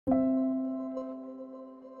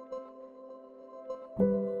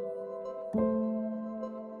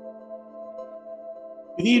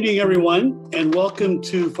Good evening, everyone, and welcome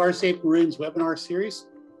to FireSafe Marin's webinar series.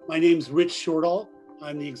 My name is Rich Shortall.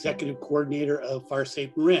 I'm the Executive Coordinator of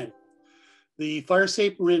FireSafe Marin. The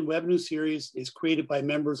FireSafe Marin webinar series is created by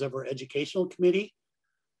members of our Educational Committee,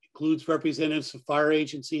 includes representatives of fire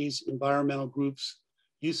agencies, environmental groups,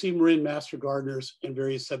 UC Marin Master Gardeners, and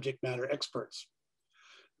various subject matter experts.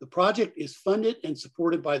 The project is funded and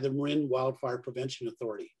supported by the Marin Wildfire Prevention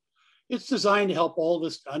Authority. It's designed to help all of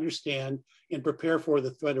us to understand and prepare for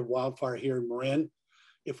the threat of wildfire here in Marin.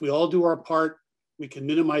 If we all do our part, we can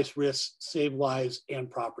minimize risks, save lives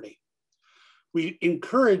and property. We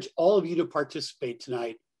encourage all of you to participate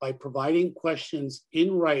tonight by providing questions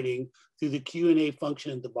in writing through the Q&A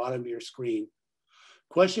function at the bottom of your screen.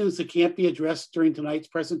 Questions that can't be addressed during tonight's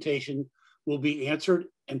presentation will be answered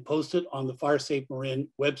and posted on the FireSafe Marin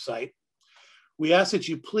website. We ask that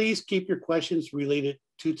you please keep your questions related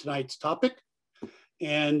to tonight's topic.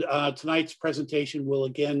 And tonight's presentation will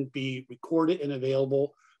again be recorded and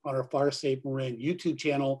available on our FireSafe Marin YouTube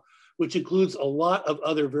channel, which includes a lot of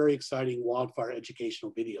other very exciting wildfire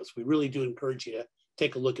educational videos. We really do encourage you to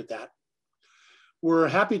take a look at that. We're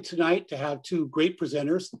happy tonight to have two great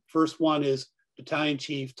presenters. The first one is Battalion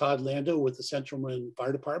Chief Todd Lando with the Central Marin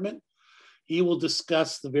Fire Department. He will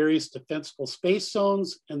discuss the various defensible space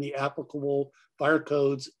zones and the applicable fire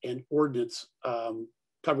codes and ordinance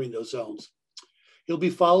covering those zones. He'll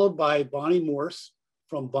be followed by Bonnie Morse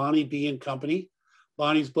from Bonne Bee Co.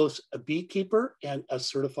 Bonnie's both a beekeeper and a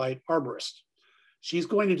certified arborist. She's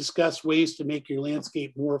going to discuss ways to make your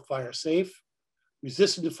landscape more fire safe,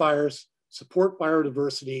 resistant to fires, support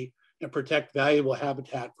biodiversity, and protect valuable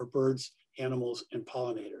habitat for birds, animals, and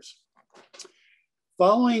pollinators.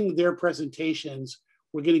 Following their presentations,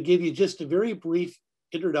 we're going to give you just a very brief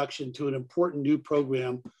introduction to an important new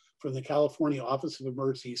program from the California Office of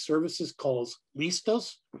Emergency Services called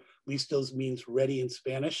LISTOS. LISTOS means ready in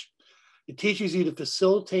Spanish. It teaches you to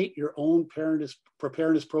facilitate your own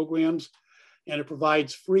preparedness programs, and it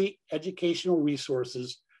provides free educational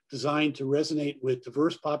resources designed to resonate with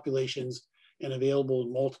diverse populations and available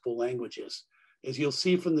in multiple languages. As you'll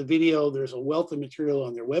see from the video, there's a wealth of material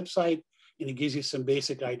on their website, and it gives you some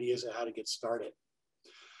basic ideas of how to get started.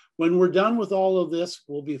 When we're done with all of this,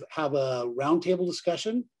 we'll have a roundtable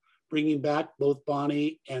discussion, bringing back both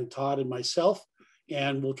Bonnie and Todd and myself,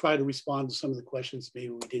 and we'll try to respond to some of the questions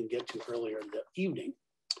maybe we didn't get to earlier in the evening.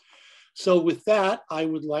 So with that, I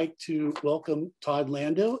would like to welcome Todd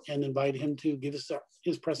Lando and invite him to give us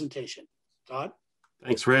his presentation. Todd?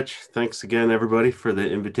 Thanks, Rich. Thanks again, everybody, for the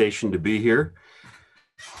invitation to be here.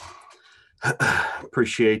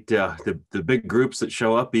 Appreciate the big groups that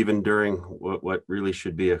show up even during what really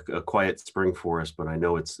should be a quiet spring for us, but I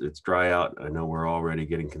know it's dry out. I know we're already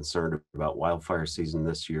getting concerned about wildfire season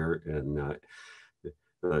this year, and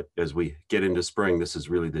as we get into spring, this is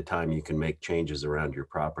really the time you can make changes around your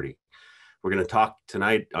property. We're going to talk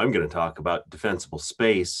tonight, I'm going to talk about defensible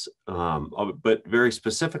space, but very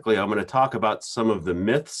specifically, I'm going to talk about some of the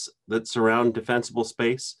myths that surround defensible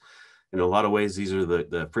space. In a lot of ways, these are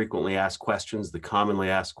the frequently asked questions, the commonly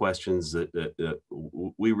asked questions that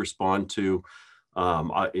we respond to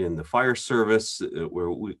in the fire service, where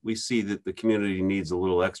we see that the community needs a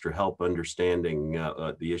little extra help understanding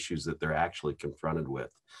the issues that they're actually confronted with.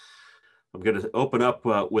 I'm going to open up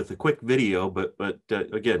with a quick video, but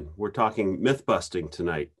again, we're talking myth busting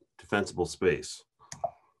tonight, defensible space.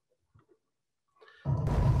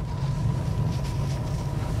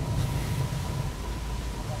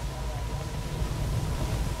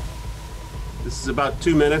 This is about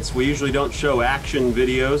 2 minutes. We usually don't show action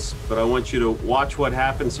videos, but I want you to watch what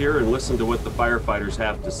happens here and listen to what the firefighters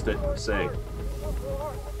have to say.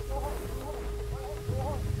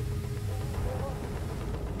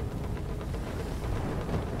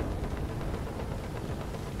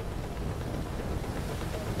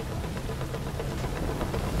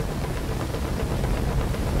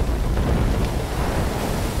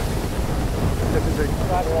 This is a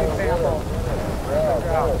classic example.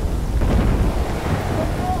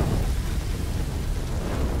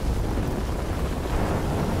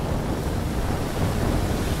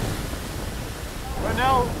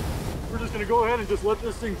 Now, we're just going to go ahead and just let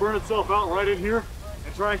this thing burn itself out right in here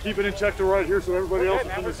and try and keep it in check to right here so everybody else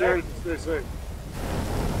in this area can stay safe.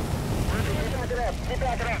 Keep backing up. Keep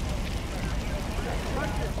backing up.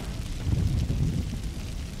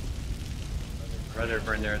 Rather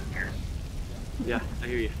burn there. Yeah, I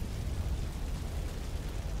hear you.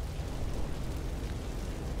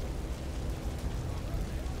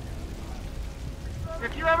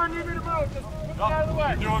 If you ever need me to move, just move me out of the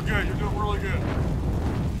way. You're doing good. You're doing really good.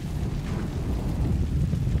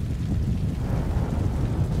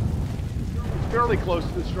 fairly close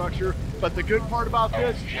to the structure. But the good part about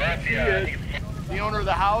this is the owner of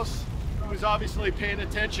the house was obviously paying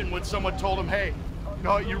attention when someone told him, hey, you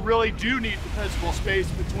know, you really do need defensible space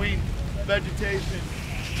between vegetation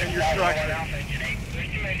and your structure.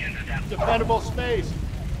 Defendable space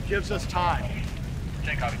gives us time.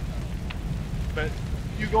 But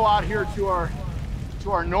you go out here to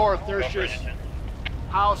our north, there's just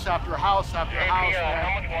house after house after house,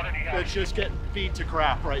 man, that's just getting feed to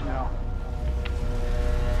crap right now.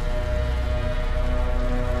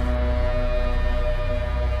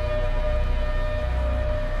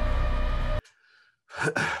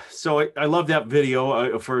 So I love that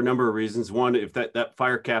video for a number of reasons. One, if that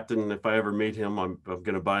fire captain, if I ever meet him, I'm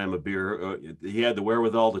going to buy him a beer. He had the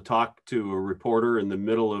wherewithal to talk to a reporter in the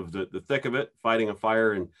middle of the thick of it, fighting a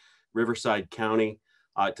fire in Riverside County,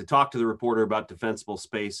 to talk to the reporter about defensible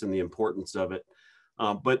space and the importance of it.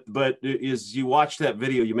 But as you watch that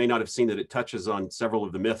video, you may not have seen that it touches on several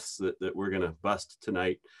of the myths that we're going to bust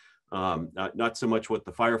tonight. Not so much what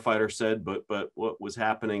the firefighter said, but what was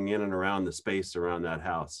happening in and around the space around that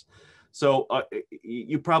house. So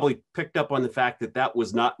you probably picked up on the fact that that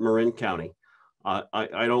was not Marin County.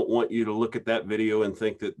 I don't want you to look at that video and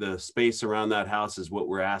think that the space around that house is what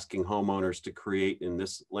we're asking homeowners to create in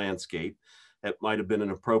this landscape. It might have been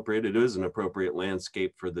it is an appropriate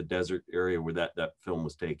landscape for the desert area where that film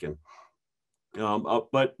was taken.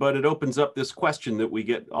 But it opens up this question that we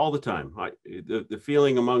get all the time. The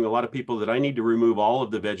feeling among a lot of people that I need to remove all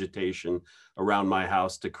of the vegetation around my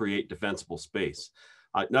house to create defensible space.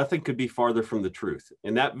 Nothing could be farther from the truth.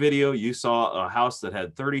 In that video, you saw a house that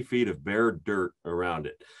had 30 feet of bare dirt around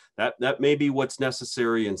it. That may be what's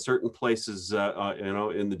necessary in certain places,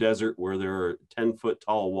 in the desert where there are 10-foot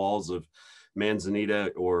tall walls of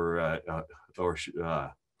manzanita or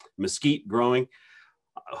mesquite growing.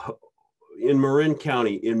 In Marin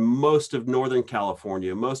County, in most of Northern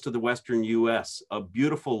California, most of the Western US, a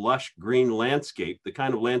beautiful, lush green landscape, the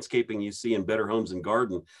kind of landscaping you see in Better Homes and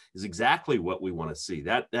Garden, is exactly what we want to see.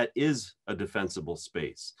 That is a defensible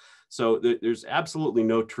space. So there's absolutely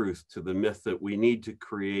no truth to the myth that we need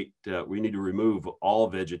to we need to remove all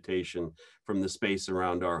vegetation from the space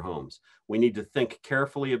around our homes. We need to think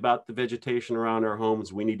carefully about the vegetation around our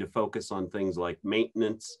homes. We need to focus on things like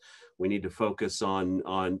maintenance. We need to focus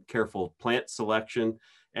on careful plant selection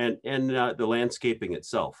and the landscaping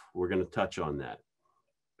itself. We're going to touch on that.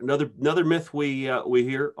 Another myth we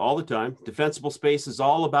hear all the time: defensible space is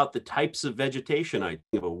all about the types of vegetation. I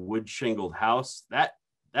think of a wood shingled house.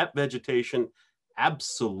 That vegetation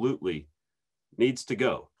absolutely needs to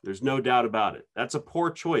go. There's no doubt about it. That's a poor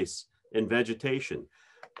choice in vegetation,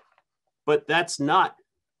 but that's not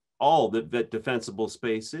all that defensible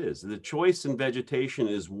space is. The choice in vegetation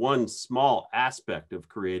is one small aspect of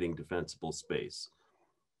creating defensible space.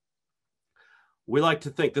 We like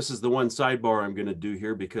to think, this is the one sidebar I'm going to do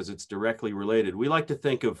here because it's directly related. We like to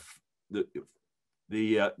think of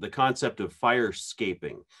the concept of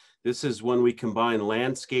firescaping. This is when we combine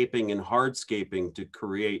landscaping and hardscaping to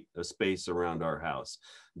create a space around our house.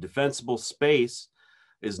 Defensible space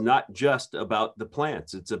is not just about the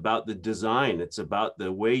plants. It's about the design. It's about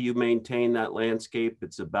the way you maintain that landscape.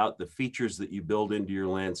 It's about the features that you build into your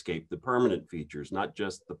landscape, the permanent features, not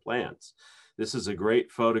just the plants. This is a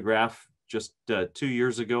great photograph just 2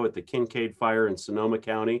 years ago at the Kincaid Fire in Sonoma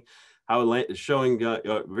County, showing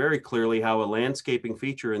very clearly how a landscaping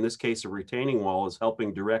feature, in this case a retaining wall, is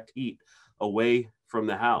helping direct heat away from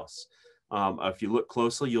the house. If you look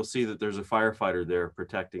closely, you'll see that there's a firefighter there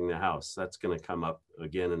protecting the house. That's going to come up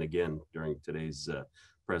again and again during today's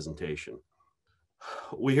presentation.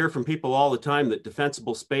 We hear from people all the time that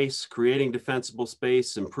defensible space, creating defensible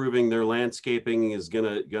space, improving their landscaping is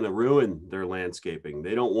going to ruin their landscaping.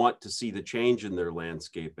 They don't want to see the change in their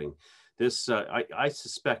landscaping. This, I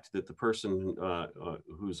suspect that the person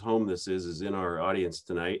whose home this is in our audience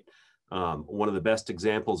tonight. One of the best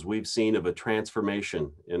examples we've seen of a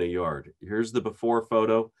transformation in a yard. Here's the before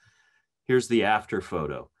photo. Here's the after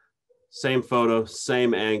photo. Same photo,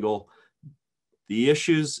 same angle. The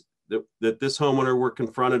issues that this homeowner were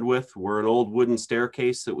confronted with were an old wooden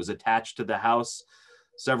staircase that was attached to the house,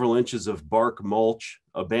 several inches of bark mulch,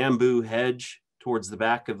 a bamboo hedge towards the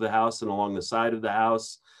back of the house and along the side of the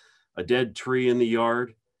house, a dead tree in the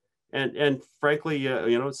yard. And frankly,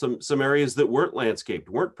 some areas that weren't landscaped,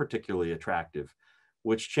 weren't particularly attractive,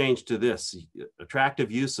 which changed to this: attractive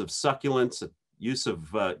use of succulents, use of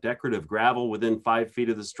decorative gravel within 5 feet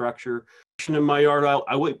of the structure. In my yard,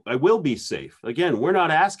 I will be safe. Again, we're not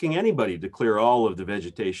asking anybody to clear all of the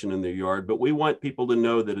vegetation in their yard, but we want people to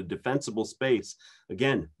know that a defensible space,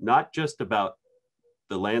 again, not just about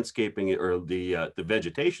the landscaping or the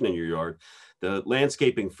vegetation in your yard, the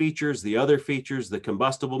landscaping features, the other features, the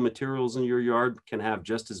combustible materials in your yard can have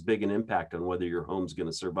just as big an impact on whether your home's going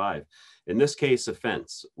to survive. In this case, a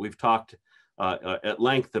fence. We've talked at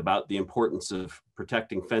length about the importance of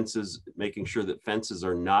protecting fences, making sure that fences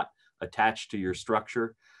are not attached to your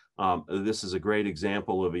structure. This is a great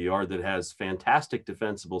example of a yard that has fantastic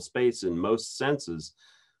defensible space in most senses,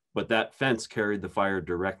 but that fence carried the fire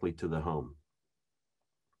directly to the home.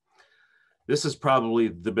 This is probably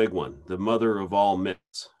the big one, the mother of all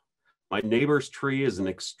myths. My neighbor's tree is an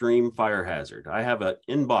extreme fire hazard. I have an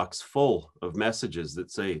inbox full of messages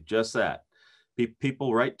that say just that.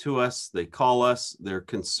 People write to us, they call us, they're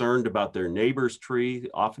concerned about their neighbor's tree,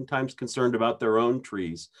 oftentimes concerned about their own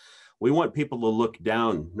trees. We want people to look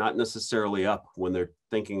down, not necessarily up, when they're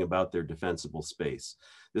thinking about their defensible space.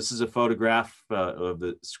 This is a photograph of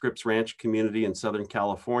the Scripps Ranch community in Southern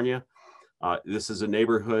California. This is a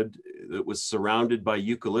neighborhood that was surrounded by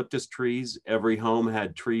eucalyptus trees. Every home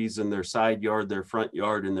had trees in their side yard, their front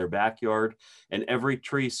yard, and their backyard, and every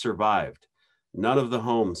tree survived. None of the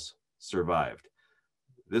homes survived.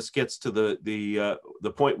 This gets to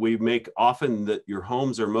the point we make often, that your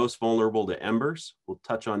homes are most vulnerable to embers. We'll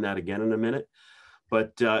touch on that again in a minute.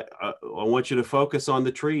 But I want you to focus on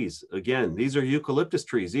the trees. Again, these are eucalyptus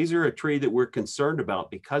trees. These are a tree that we're concerned about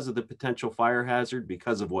because of the potential fire hazard,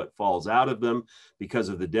 because of what falls out of them, because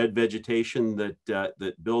of the dead vegetation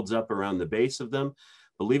that builds up around the base of them.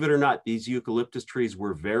 Believe it or not, these eucalyptus trees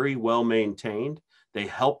were very well maintained. They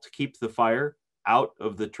helped keep the fire out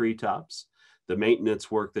of the treetops, the maintenance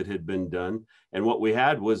work that had been done. And what we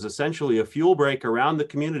had was essentially a fuel break around the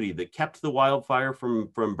community that kept the wildfire from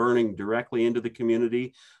burning directly into the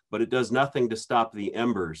community, but it does nothing to stop the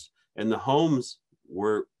embers. And the homes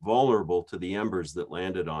were vulnerable to the embers that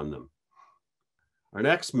landed on them. Our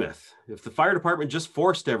next myth: if the fire department just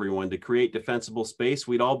forced everyone to create defensible space,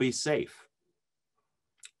 we'd all be safe.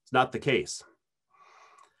 It's not the case.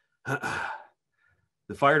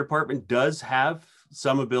 The fire department does have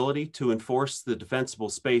some ability to enforce the defensible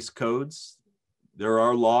space codes. There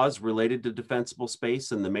are laws related to defensible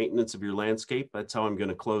space and the maintenance of your landscape. That's how I'm going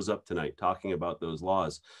to close up tonight, talking about those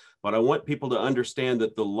laws. But I want people to understand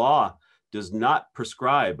that the law does not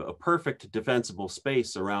prescribe a perfect defensible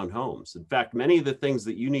space around homes. In fact, many of the things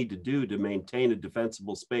that you need to do to maintain a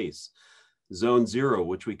defensible space, Zone 0,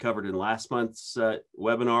 which we covered in last month's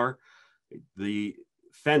webinar, the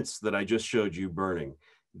fence that I just showed you burning,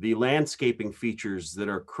 the landscaping features that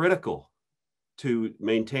are critical to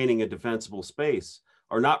maintaining a defensible space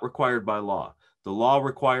are not required by law. The law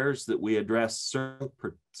requires that we address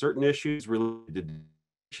certain issues related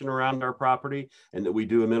to around our property and that we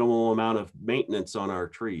do a minimal amount of maintenance on our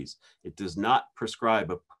trees. It does not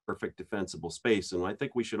prescribe a perfect defensible space. And I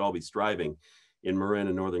think we should all be striving in Marin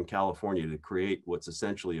and Northern California to create what's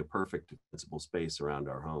essentially a perfect defensible space around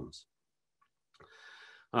our homes.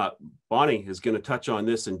 Bonnie is going to touch on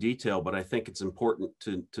this in detail, but I think it's important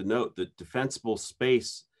to note that defensible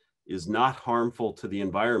space is not harmful to the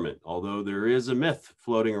environment, although there is a myth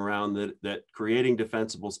floating around that creating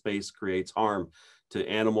defensible space creates harm to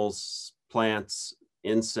animals, plants,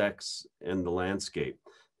 insects, and the landscape.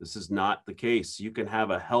 This is not the case. You can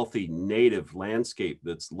have a healthy native landscape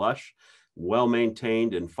that's lush,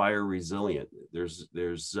 well-maintained, and fire resilient.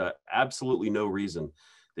 There's absolutely no reason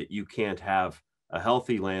that you can't have a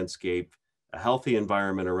healthy landscape, a healthy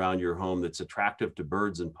environment around your home that's attractive to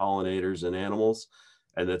birds and pollinators and animals,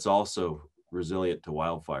 and that's also resilient to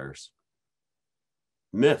wildfires.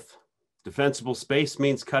 Myth: defensible space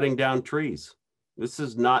means cutting down trees. This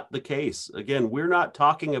is not the case. Again, we're not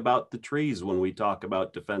talking about the trees when we talk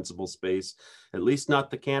about defensible space, at least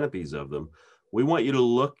not the canopies of them. We want you to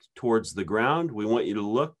look towards the ground. We want you to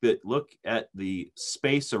look at the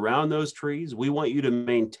space around those trees. We want you to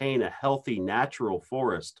maintain a healthy natural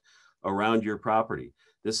forest around your property.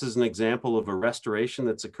 This is an example of a restoration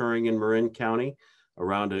that's occurring in Marin County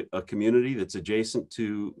around a community that's adjacent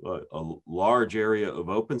to a large area of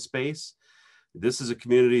open space. This is a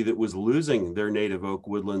community that was losing their native oak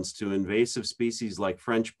woodlands to invasive species like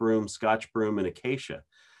French broom, Scotch broom, and acacia.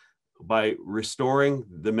 By restoring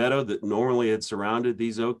the meadow that normally had surrounded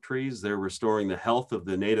these oak trees, they're restoring the health of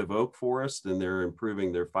the native oak forest, and they're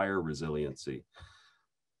improving their fire resiliency.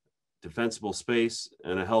 Defensible space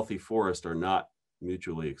and a healthy forest are not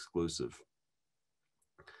mutually exclusive.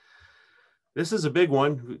 This is a big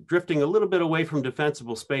one, drifting a little bit away from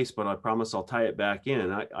defensible space, but I promise I'll tie it back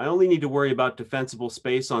in. I only need to worry about defensible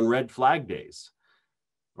space on red flag days,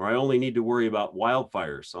 or I only need to worry about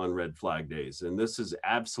wildfires on red flag days. And this is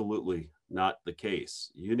absolutely not the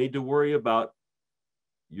case. You need to worry about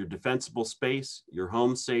your defensible space, your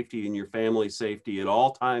home safety, and your family safety at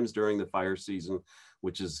all times during the fire season,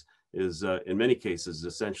 which is in many cases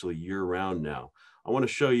essentially year-round now. I want to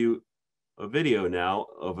show you a video now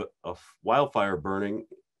of a wildfire burning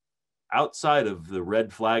outside of the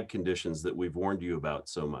red flag conditions that we've warned you about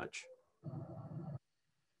so much.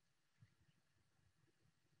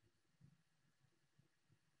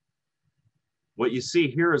 What you see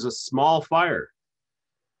here is a small fire.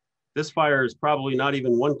 This fire is probably not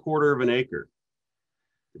even 1/4 of an acre.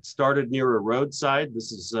 It started near a roadside.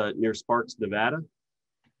 This is near Sparks, Nevada.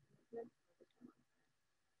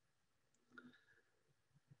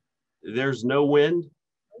 There's no wind.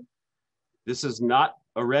 This is not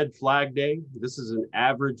a red flag day. This is an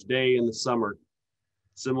average day in the summer,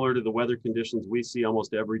 similar to the weather conditions we see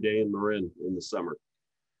almost every day in Marin in the summer.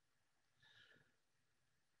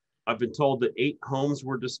 I've been told that 8 homes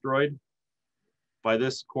were destroyed by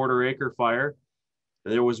this 1/4 acre fire.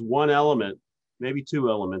 And there was one element, maybe 2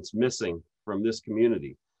 elements missing from this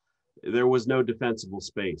community. There was no defensible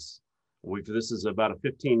space. This is about a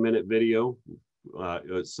 15-minute video.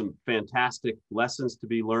 Some fantastic lessons to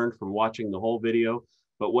be learned from watching the whole video.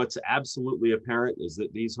 But what's absolutely apparent is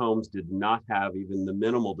that these homes did not have even the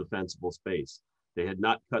minimal defensible space. They had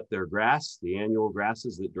not cut their grass, the annual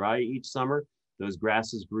grasses that dry each summer. Those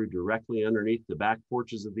grasses grew directly underneath the back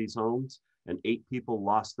porches of these homes, and 8 people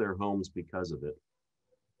lost their homes because of it.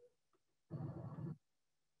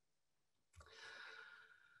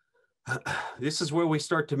 This is where we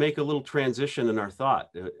start to make a little transition in our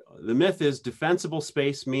thought. The myth is defensible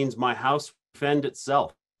space means my house fend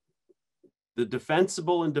itself. The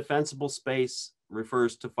defensible and defensible space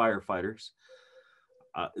refers to firefighters.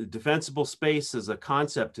 Defensible space as a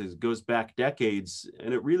concept goes back decades,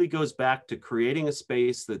 and it really goes back to creating a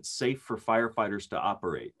space that's safe for firefighters to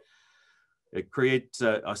operate. It creates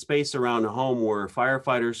a space around a home where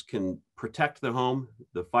firefighters can protect the home,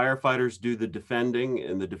 the firefighters do the defending,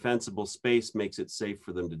 and the defensible space makes it safe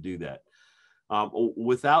for them to do that.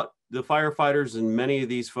 Without the firefighters in many of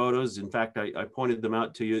these photos, in fact, I pointed them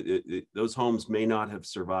out to you, those homes may not have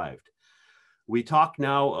survived. We talk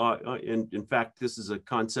now, in fact, this is a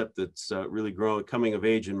concept that's really coming of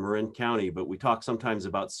age in Marin County, but we talk sometimes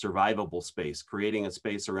about survivable space, creating a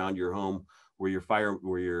space around your home where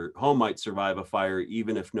your home might survive a fire,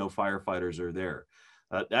 even if no firefighters are there.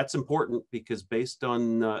 That's important because based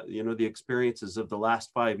on the experiences of the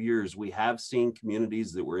last 5 years, we have seen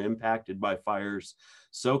communities that were impacted by fires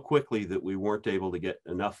so quickly that we weren't able to get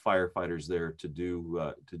enough firefighters there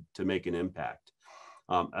to make an impact.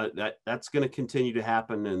 That's going to continue to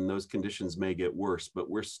happen, and those conditions may get worse,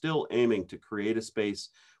 but we're still aiming to create a space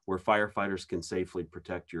where firefighters can safely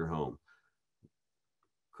protect your home.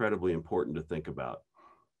 Incredibly important to think about.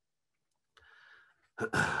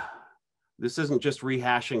 This isn't just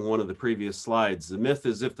rehashing one of the previous slides. The myth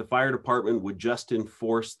is if the fire department would just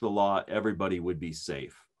enforce the law, everybody would be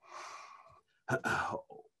safe.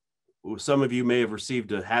 Some of you may have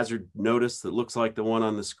received a hazard notice that looks like the one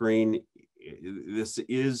on the screen. This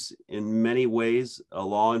is in many ways a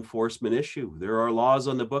law enforcement issue. There are laws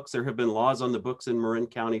on the books. There have been laws on the books in Marin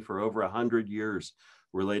County for over 100 years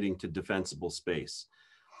relating to defensible space.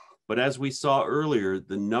 But as we saw earlier,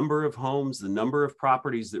 the number of homes, the number of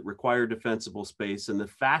properties that require defensible space, and the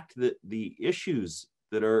fact that the issues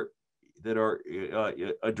that are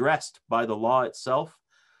addressed by the law itself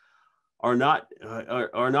are not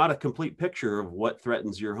a complete picture of what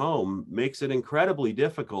threatens your home makes it incredibly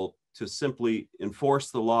difficult to simply enforce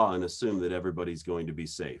the law and assume that everybody's going to be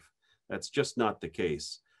safe. That's just not the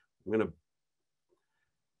case. I'm going to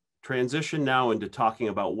transition now into talking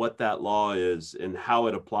about what that law is and how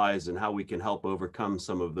it applies and how we can help overcome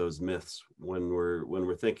some of those myths when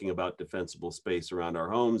we're thinking about defensible space around our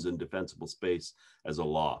homes and defensible space as a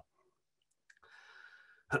law.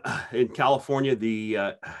 In California,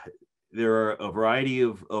 there are a variety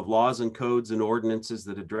of laws and codes and ordinances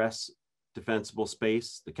that address defensible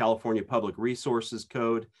space. The California Public Resources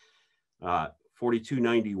Code,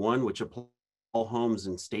 4291, which applies all homes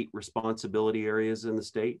in state responsibility areas in the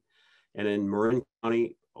state. And in Marin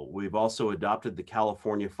County, we've also adopted the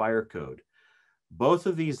California Fire Code. Both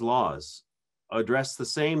of these laws address the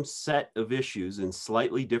same set of issues in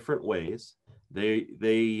slightly different ways.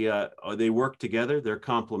 They work together, they're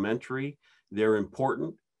complementary, they're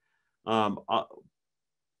important, and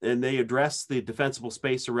they address the defensible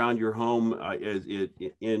space around your home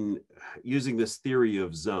in using this theory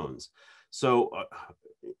of zones. So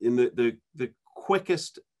in the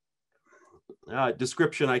quickest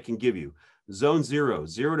description I can give you, zone 0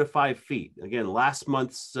 to 5 feet. Again, last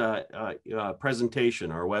month's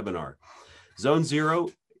presentation, our webinar. Zone 0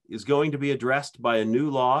 is going to be addressed by a new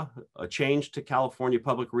law, a change to California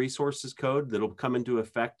Public Resources Code that'll come into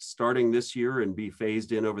effect starting this year and be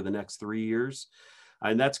phased in over the next 3 years.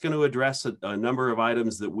 And that's going to address a number of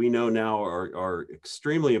items that we know now are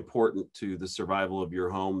extremely important to the survival of your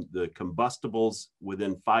home, the combustibles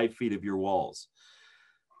within 5 feet of your walls.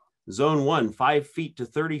 Zone 1, 5 feet to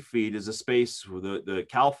 30 feet, is a space where the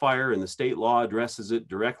CAL FIRE and the state law addresses it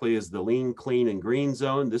directly as the lean, clean, and green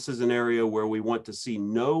zone. This is an area where we want to see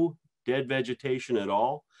no dead vegetation at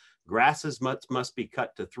all. Grasses must be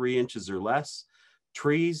cut to 3 inches or less.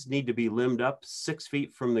 Trees need to be limbed up 6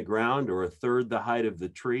 feet from the ground or 1/3 the height of the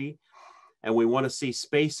tree. And we want to see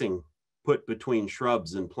spacing put between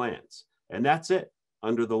shrubs and plants. And that's it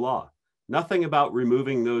under the law. Nothing about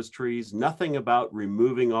removing those trees, nothing about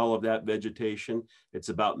removing all of that vegetation. It's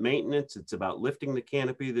about maintenance. It's about lifting the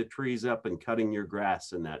canopy of the trees up and cutting your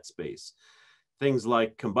grass in that space. Things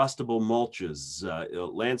like combustible mulches,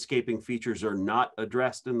 landscaping features are not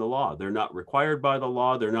addressed in the law. They're not required by the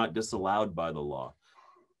law. They're not disallowed by the law.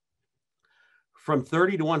 From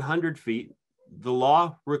 30 to 100 feet, the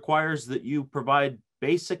law requires that you provide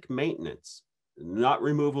basic maintenance, not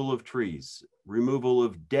removal of trees, removal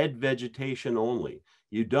of dead vegetation only.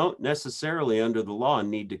 You don't necessarily under the law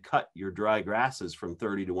need to cut your dry grasses from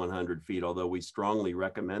 30 to 100 feet, although we strongly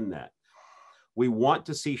recommend that. We want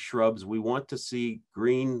to see shrubs. We want to see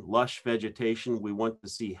green, lush vegetation. We want to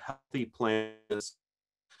see healthy plants.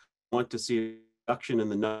 We want to see a reduction in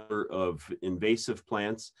the number of invasive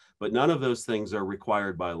plants, but none of those things are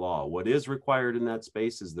required by law. What is required in that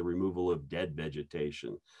space is the removal of dead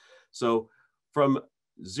vegetation. So from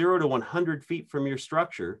 0 to 100 feet from your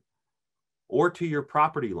structure or to your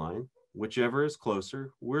property line, whichever is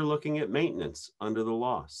closer, we're looking at maintenance under the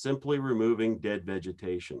law, simply removing dead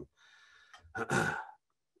vegetation.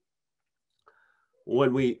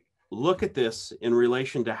 When we look at this in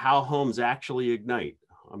relation to how homes actually ignite,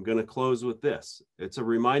 I'm going to close with this. It's a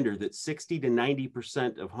reminder that 60 to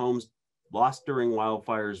 90% of homes lost during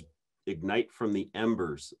wildfires ignite from the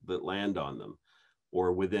embers that land on them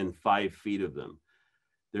or within 5 feet of them.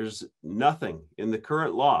 There's nothing in the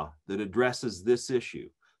current law that addresses this issue.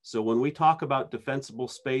 So when we talk about defensible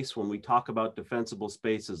space, when we talk about defensible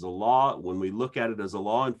space as a law, when we look at it as a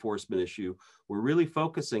law enforcement issue, we're really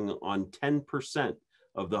focusing on 10%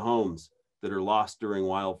 of the homes that are lost during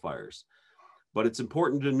wildfires. But it's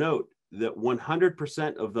important to note that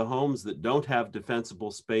 100% of the homes that don't have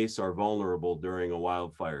defensible space are vulnerable during a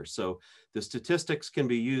wildfire. So the statistics can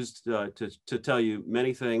be used to tell you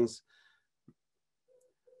many things.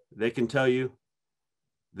 They can tell you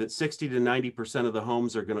that 60 to 90% of the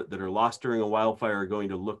homes that are lost during a wildfire are going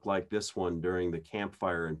to look like this one during the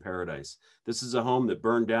campfire in Paradise. This is a home that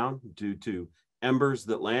burned down due to embers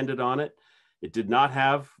that landed on it. It did not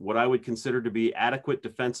have what I would consider to be adequate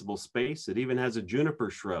defensible space. It even has a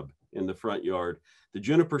juniper shrub in the front yard. The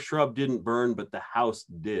juniper shrub didn't burn, but the house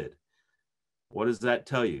did. What does that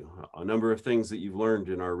tell you? A number of things that you've learned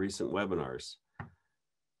in our recent webinars.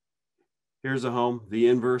 Here's a home, the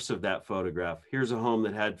inverse of that photograph. Here's a home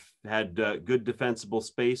that had good defensible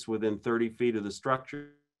space within 30 feet of the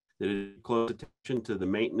structure, that had close attention to the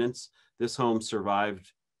maintenance. This home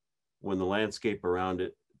survived when the landscape around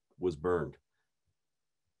it was burned.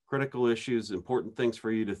 Critical issues, important things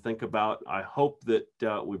for you to think about. I hope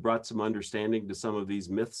that we brought some understanding to some of these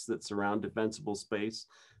myths that surround defensible space.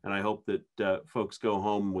 And I hope that folks go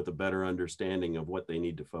home with a better understanding of what they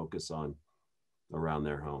need to focus on around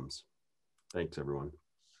their homes. Thanks, everyone.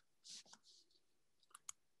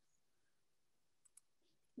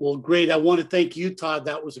 Well, great. I want to thank you, Todd.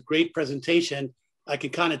 That was a great presentation. I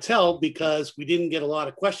could kind of tell because we didn't get a lot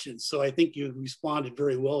of questions. So I think you responded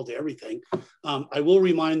very well to everything. I will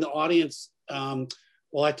remind the audience,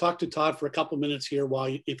 while I talk to Todd for a couple of minutes here,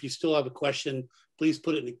 if you still have a question, please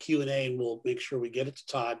put it in the Q&A and we'll make sure we get it to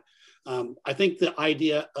Todd. I think the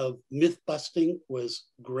idea of myth busting was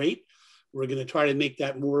great. We're going to try to make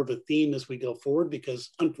that more of a theme as we go forward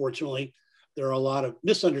because unfortunately, there are a lot of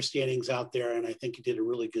misunderstandings out there. And I think you did a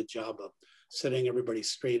really good job of setting everybody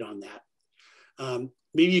straight on that.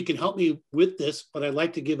 Maybe you can help me with this, but I'd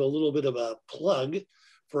like to give a little bit of a plug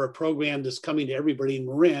for a program that's coming to everybody in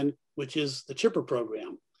Marin, which is the chipper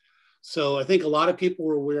program. So I think a lot of people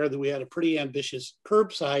were aware that we had a pretty ambitious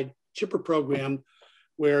curbside chipper program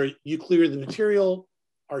where you clear the material,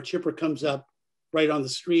 our chipper comes up right on the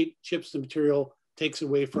street, chips the material, takes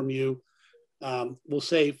away from you. We'll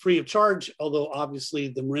say free of charge, although obviously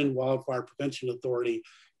the Marin Wildfire Prevention Authority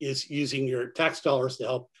is using your tax dollars to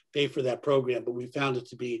help pay for that program, but we found it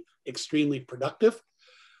to be extremely productive.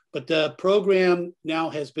 But the program now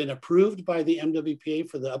has been approved by the MWPA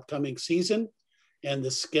for the upcoming season. and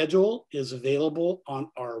the schedule is available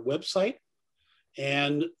on our website.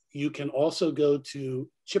 And you can also go to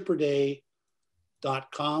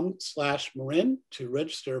chipperday.com/Marin to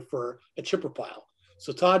register for a chipper pile.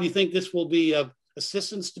 So Todd, do you think this will be of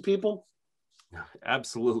assistance to people?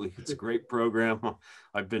 Absolutely. It's a great program.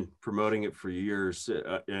 I've been promoting it for years,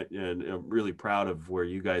 and I'm really proud of where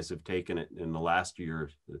you guys have taken it in the last year.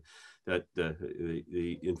 That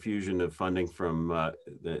the infusion of funding from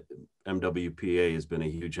the MWPA has been a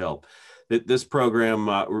huge help. This program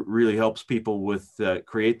really helps people with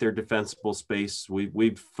create their defensible space.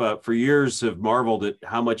 We've for years have marveled at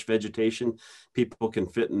how much vegetation people can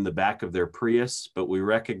fit in the back of their Prius, but we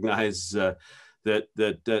recognize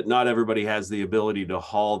that not everybody has the ability to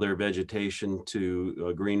haul their vegetation to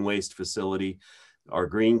a green waste facility. Our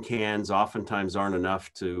green cans oftentimes aren't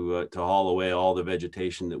enough to haul away all the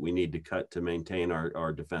vegetation that we need to cut to maintain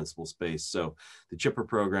our defensible space. So the chipper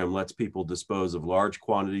program lets people dispose of large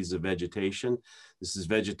quantities of vegetation. This is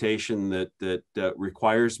vegetation that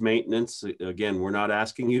requires maintenance. Again, we're not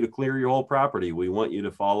asking you to clear your whole property. We want you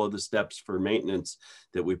to follow the steps for maintenance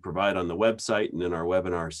that we provide on the website and in our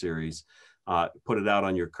webinar series. Put it out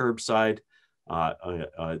on your curbside.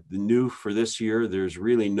 The new for this year, there's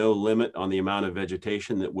really no limit on the amount of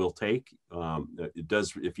vegetation that we'll take. It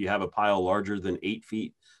does, if you have a pile larger than 8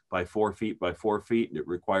 feet by 4 feet by 4 feet, it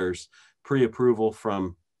requires pre-approval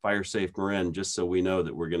from Fire Safe Marin, just so we know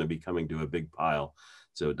that we're going to be coming to a big pile,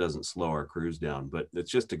 so it doesn't slow our crews down. But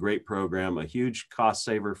it's just a great program, a huge cost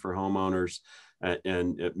saver for homeowners,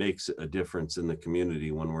 and it makes a difference in the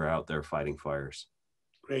community when we're out there fighting fires.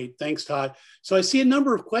 Great, thanks, Todd. So I see a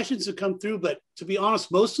number of questions that come through, but to be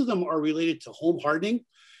honest, most of them are related to home hardening.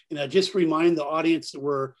 And I just remind the audience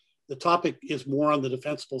that the topic is more on the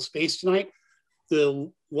defensible space tonight. The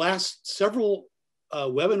last several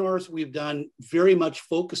webinars we've done very much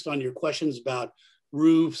focused on your questions about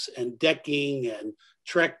roofs and decking and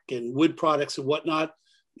Trek and wood products and whatnot.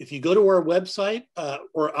 If you go to our website,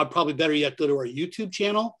 or probably better yet, go to our YouTube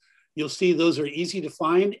channel, you'll see those are easy to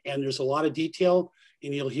find and there's a lot of detail.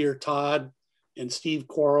 And you'll hear Todd and Steve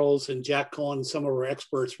Quarles and Jack Cohen and some of our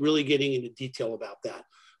experts really getting into detail about that.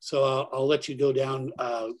 So I'll let you go down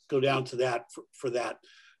to that for that.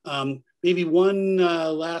 Maybe one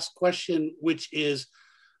last question, which is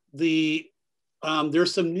there's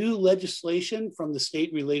some new legislation from the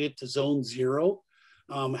state related to Zone 0.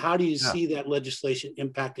 How do you see that legislation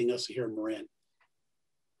impacting us here in Marin?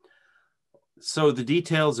 So the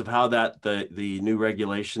details of how the new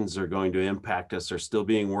regulations are going to impact us are still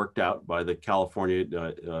being worked out by the California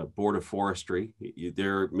Board of Forestry.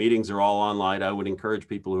 Their meetings are all online. I would encourage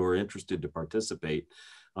people who are interested to participate.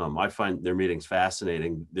 I find their meetings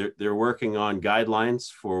fascinating. They're working on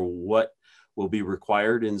guidelines for what will be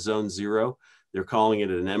required in Zone 0. They're calling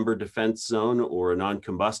it an ember defense zone or a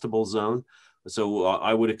non-combustible zone. So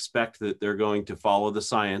I would expect that they're going to follow the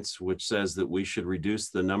science, which says that we should reduce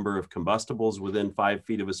the number of combustibles within 5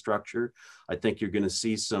 feet of a structure. I think you're going to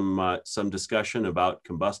see some discussion about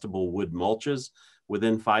combustible wood mulches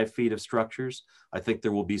within 5 feet of structures. I think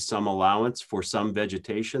there will be some allowance for some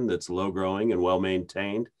vegetation that's low growing and well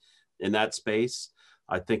maintained in that space.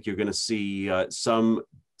 I think you're going to see some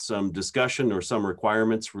discussion or some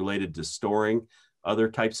requirements related to storing other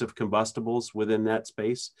types of combustibles within that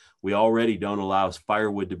space. We already don't allow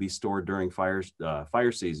firewood to be stored during fire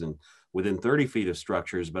season within 30 feet of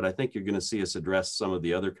structures, but I think you're going to see us address some of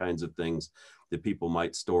the other kinds of things that people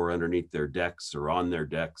might store underneath their decks or on their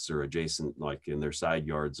decks or adjacent, like in their side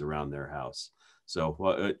yards around their house.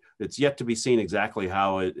 So it's yet to be seen exactly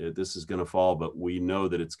how this is going to fall, but we know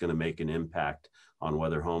that it's going to make an impact on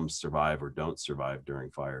whether homes survive or don't survive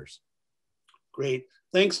during fires. Great.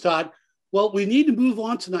 Thanks, Todd. Well, we need to move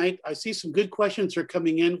on tonight. I see some good questions are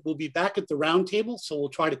coming in. We'll be back at the roundtable, so we'll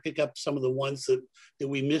try to pick up some of the ones that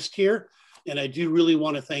we missed here. And I do really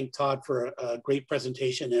want to thank Todd for a great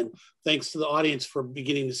presentation, and thanks to the audience for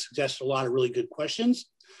beginning to suggest a lot of really good questions.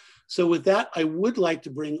 So with that, I would like to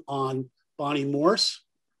bring on Bonnie Morse.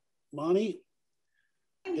 Bonnie,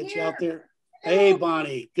 get you out there. Hey,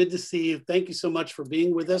 Bonnie, good to see you. Thank you so much for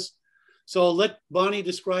being with us. So I'll let Bonnie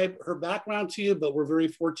describe her background to you, but we're very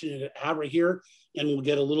fortunate to have her here, and we'll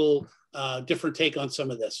get a little different take on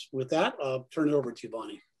some of this. With that, I'll turn it over to you,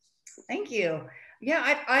 Bonnie. Thank you.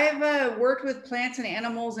 Yeah, I've worked with plants and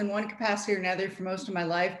animals in one capacity or another for most of my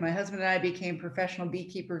life. My husband and I became professional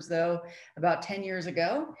beekeepers, though, about 10 years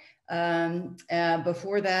ago.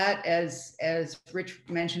 Before that, as Rich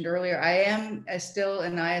mentioned earlier, I am still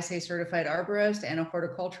an ISA certified arborist and a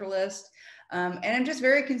horticulturalist. And I'm just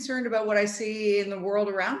very concerned about what I see in the world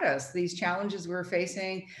around us, these challenges we're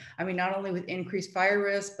facing. I mean, not only with increased fire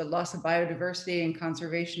risk, but loss of biodiversity and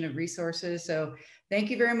conservation of resources. So thank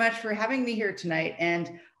you very much for having me here tonight.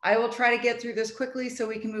 And I will try to get through this quickly so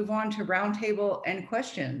we can move on to roundtable and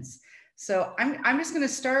questions. So I'm just going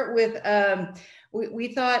to start with, we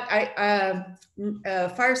thought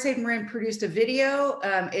Fire Safe Marin produced a video.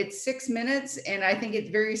 It's 6 minutes, and I think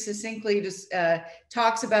it very succinctly just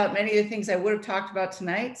talks about many of the things I would have talked about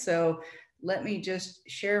tonight. So let me just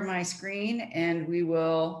share my screen and we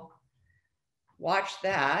will watch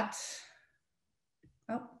that.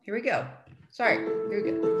 Oh, here we go. Sorry, here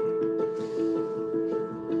we go.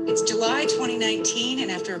 It's July 2019,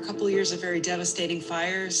 and after a couple of years of very devastating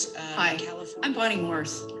fires Hi, in California. I'm Bonnie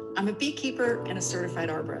Morse. I'm a beekeeper and a certified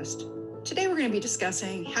arborist. Today we're going to be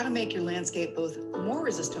discussing how to make your landscape both more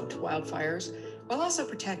resistant to wildfires while also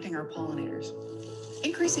protecting our pollinators.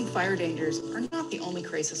 Increasing fire dangers are not the only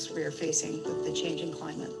crisis we are facing with the changing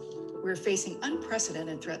climate. We're facing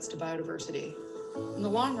unprecedented threats to biodiversity. In the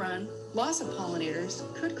long run, loss of pollinators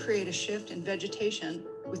could create a shift in vegetation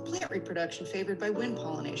with plant reproduction favored by wind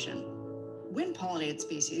pollination. Wind-pollinated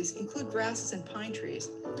species include grasses and pine trees,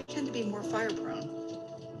 which tend to be more fire-prone.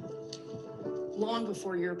 Long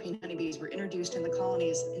before European honeybees were introduced in the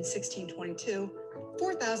colonies in 1622,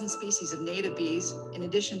 4,000 species of native bees, in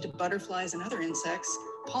addition to butterflies and other insects,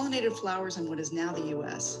 pollinated flowers in what is now the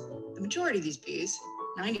US. The majority of these bees,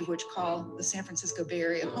 90 of which call the San Francisco Bay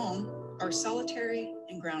Area home, are solitary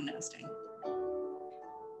and ground nesting.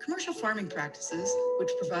 Commercial farming practices, which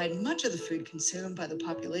provide much of the food consumed by the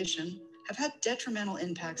population, have had detrimental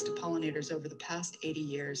impacts to pollinators over the past 80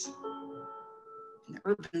 years. In the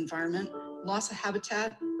urban environment, loss of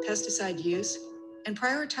habitat, pesticide use, and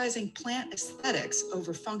prioritizing plant aesthetics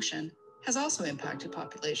over function has also impacted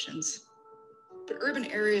populations. But urban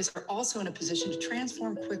areas are also in a position to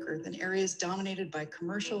transform quicker than areas dominated by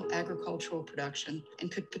commercial agricultural production and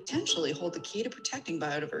could potentially hold the key to protecting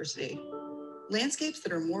biodiversity. Landscapes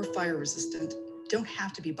that are more fire resistant don't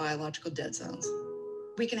have to be biological dead zones.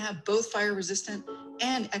 We can have both fire resistant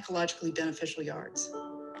and ecologically beneficial yards.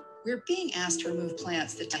 We're being asked to remove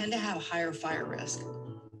plants that tend to have a higher fire risk.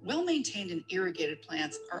 Well-maintained and irrigated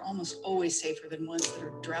plants are almost always safer than ones that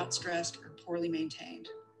are drought stressed or poorly maintained.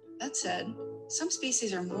 That said, some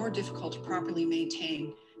species are more difficult to properly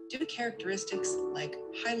maintain due to characteristics like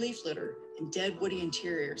high leaf litter and dead woody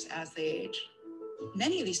interiors as they age.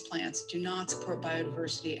 Many of these plants do not support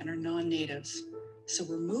biodiversity and are non-natives, so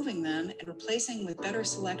removing them and replacing with better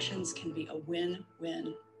selections can be a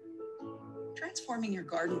win-win. Transforming your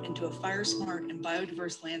garden into a fire-smart and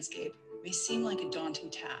biodiverse landscape may seem like a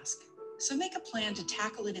daunting task, so make a plan to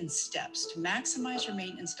tackle it in steps to maximize your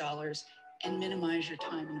maintenance dollars and minimize your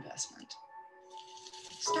time investment.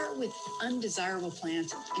 Start with undesirable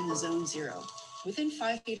plants in the zone 0, within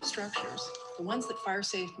 5 feet of structures. The ones that Fire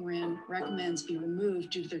Safe Marin recommends be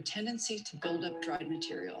removed due to their tendency to build up dried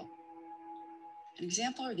material. An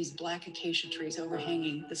example are these black acacia trees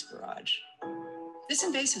overhanging this garage. This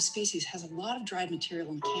invasive species has a lot of dried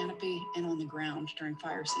material in canopy and on the ground during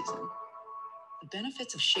fire season. The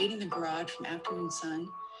benefits of shading the garage from afternoon sun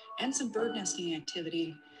and some bird nesting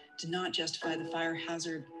activity do not justify the fire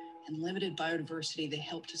hazard and limited biodiversity they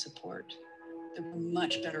help to support. There were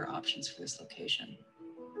much better options for this location.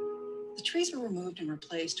 The trees were removed and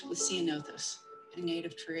replaced with Ceanothus, a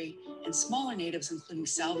native tree, and smaller natives including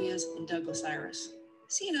salvias and Douglas iris.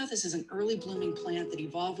 Ceanothus is an early blooming plant that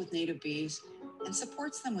evolved with native bees and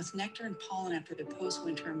supports them with nectar and pollen after their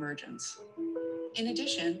post-winter emergence. In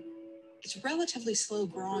addition, it's relatively slow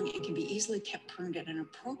growing and can be easily kept pruned at an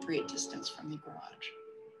appropriate distance from the garage.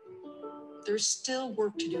 There's still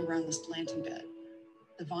work to do around this planting bed.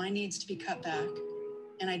 The vine needs to be cut back,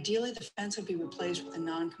 and ideally the fence would be replaced with a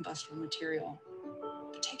non-combustible material.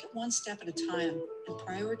 But take it one step at a time and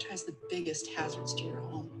prioritize the biggest hazards to your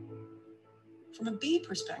home. From a bee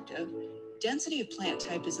perspective, density of plant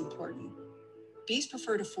type is important. Bees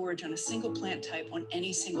prefer to forage on a single plant type on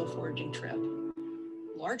any single foraging trip.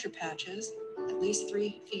 Larger patches, at least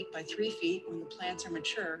 3 feet by 3 feet when the plants are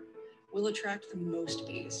mature, will attract the most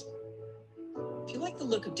bees. If you like the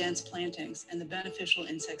look of dense plantings and the beneficial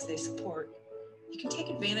insects they support, you can take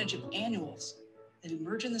advantage of annuals that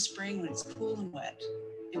emerge in the spring when it's cool and wet.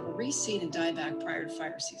 They will reseed and die back prior to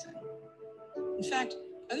fire season. In fact,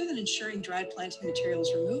 other than ensuring dried planting material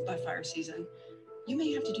is removed by fire season, you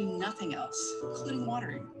may have to do nothing else, including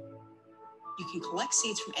watering. You can collect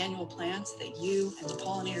seeds from annual plants that you and the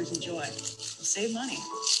pollinators enjoy. You'll save money.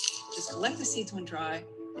 Just collect the seeds when dry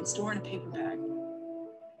and store in a paper bag.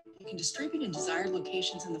 You can distribute in desired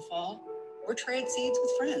locations in the fall or trade seeds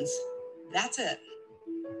with friends. That's it.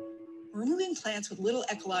 Removing plants with little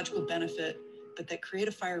ecological benefit, but that create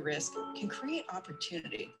a fire risk, can create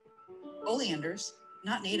opportunity. Oleanders,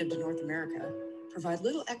 not native to North America, provide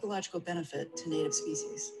little ecological benefit to native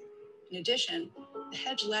species. In addition, the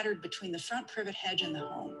hedge laddered between the front privet hedge and the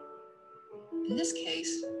home. In this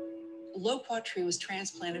case, a loquat tree was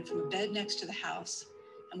transplanted from a bed next to the house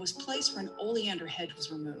and was placed where an oleander hedge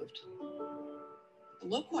was removed. The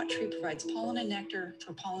loquat tree provides pollen and nectar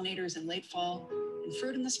for pollinators in late fall and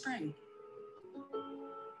fruit in the spring.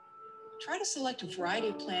 Try to select a variety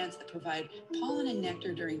of plants that provide pollen and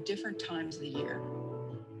nectar during different times of the year.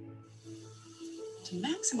 To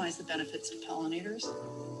maximize the benefits to pollinators,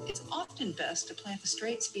 it's often best to plant a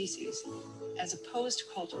straight species as opposed to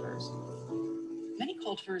cultivars. Many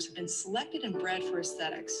cultivars have been selected and bred for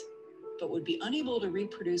aesthetics, but would be unable to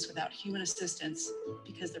reproduce without human assistance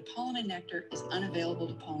because their pollen and nectar is unavailable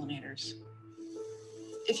to pollinators.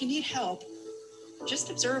 If you need help,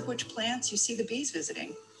 just observe which plants you see the bees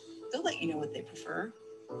visiting. They'll let you know what they prefer.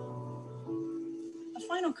 A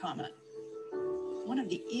final comment. One of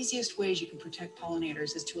the easiest ways you can protect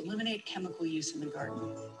pollinators is to eliminate chemical use in the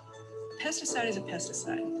garden. A pesticide is a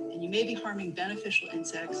pesticide, and you may be harming beneficial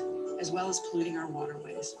insects as well as polluting our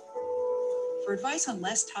waterways. For advice on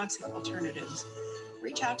less toxic alternatives,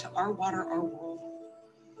 reach out to Our Water, Our World.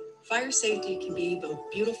 Fire safety can be both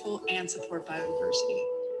beautiful and support biodiversity.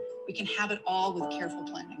 We can have it all with careful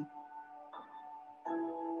planning.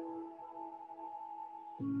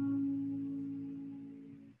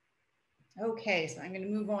 Okay, so I'm going to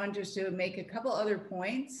move on just to make a couple other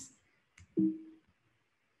points,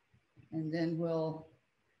 and then we'll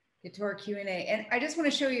get to our Q&A. And I just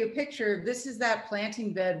want to show you a picture. This is that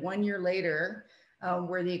planting bed 1 year later,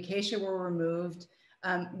 where the acacia were removed.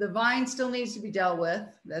 The vine still needs to be dealt with,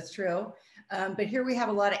 that's true. But here we have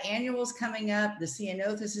a lot of annuals coming up. The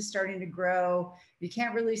ceanothus is starting to grow. You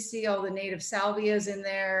can't really see all the native salvias in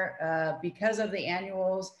there because of the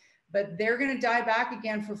annuals, but they're going to die back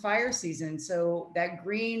again for fire season. So that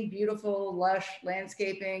green, beautiful, lush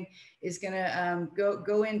landscaping is going to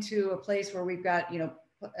go into a place where we've got,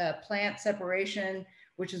 plant separation,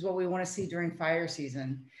 which is what we want to see during fire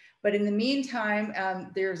season. But in the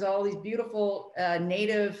meantime, there's all these beautiful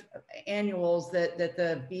native annuals that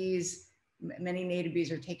the bees, many native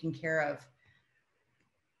bees, are taking care of.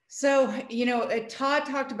 So, Todd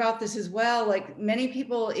talked about this as well. Like, many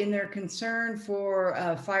people in their concern for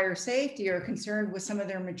fire safety are concerned with some of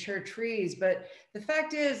their mature trees. But the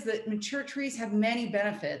fact is that mature trees have many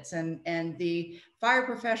benefits, and the fire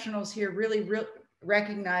professionals here really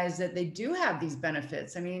recognize that they do have these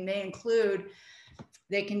benefits. I mean, they include,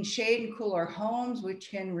 they can shade and cool our homes,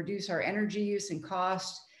 which can reduce our energy use and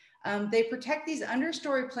cost. They protect these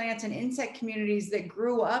understory plants and insect communities that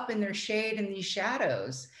grew up in their shade and these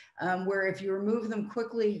shadows, where if you remove them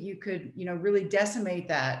quickly, you could, really decimate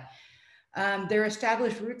that. Their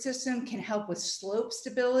established root system can help with slope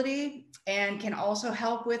stability and can also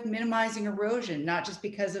help with minimizing erosion, not just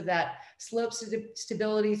because of that slope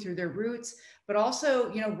stability through their roots, but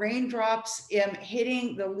also, raindrops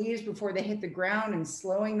hitting the leaves before they hit the ground and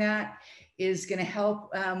slowing that is going to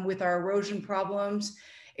help with our erosion problems.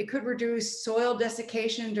 It could reduce soil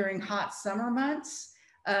desiccation during hot summer months,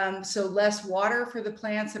 so less water for the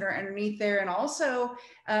plants that are underneath there, and also,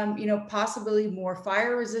 possibly more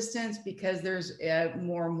fire resistance because there's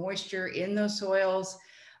more moisture in those soils,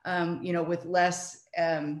 with less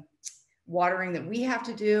watering that we have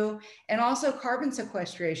to do, and also carbon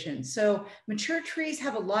sequestration. So mature trees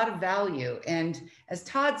have a lot of value. And as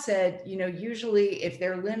Todd said, usually if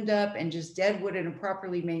they're limbed up and just deadwooded and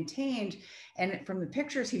properly maintained, and from the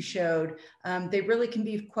pictures he showed, they really can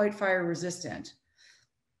be quite fire resistant.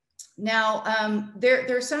 Now,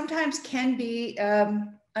 there sometimes can be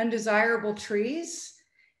undesirable trees.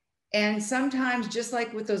 And sometimes, just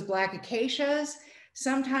like with those black acacias,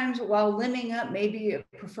 sometimes while limbing up may be a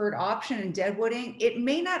preferred option in deadwooding, it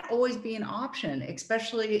may not always be an option,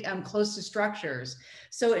 especially close to structures.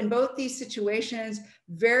 So in both these situations,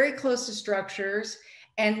 very close to structures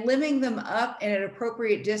and limbing them up in an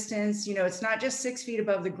appropriate distance, it's not just 6 feet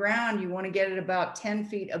above the ground. You want to get it about 10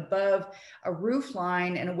 feet above a roof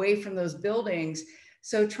line and away from those buildings.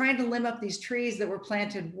 So trying to limb up these trees that were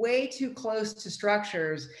planted way too close to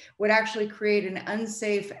structures would actually create an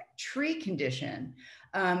unsafe tree condition.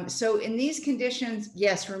 So in these conditions,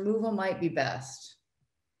 yes, removal might be best.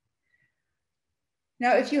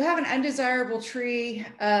 Now, if you have an undesirable tree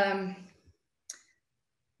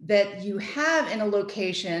that you have in a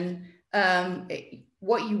location,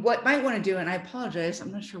 what you might want to do, and I apologize,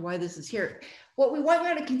 I'm not sure why this is here. What we might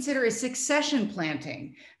want to consider is succession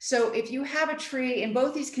planting. So if you have a tree in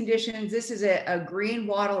both these conditions, this is a green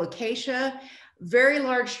wattle acacia, very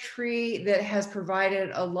large tree that has provided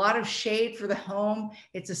a lot of shade for the home.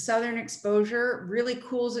 It's a southern exposure, really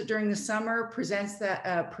cools it during the summer, prevents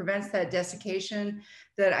that desiccation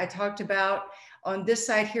that I talked about. On this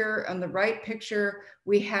side here, on the right picture,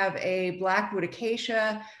 we have a blackwood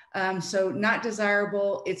acacia. So not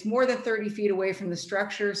desirable. It's more than 30 feet away from the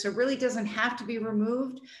structure, so it really doesn't have to be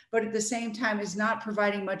removed, but at the same time is not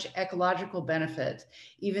providing much ecological benefit,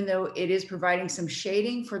 even though it is providing some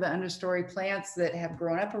shading for the understory plants that have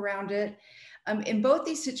grown up around it. In both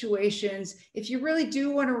these situations, if you really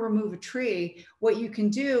do want to remove a tree, what you can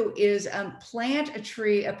do is plant a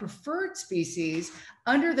tree, a preferred species,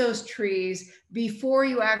 under those trees before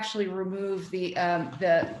you actually remove the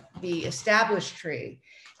established tree.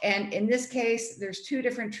 And in this case, there's 2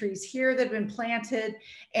 different trees here that have been planted.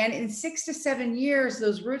 And in 6 to 7 years,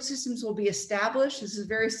 those root systems will be established. This is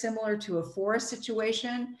very similar to a forest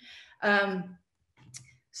situation.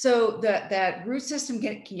 So that root system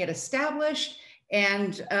can get established,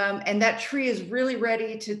 and that tree is really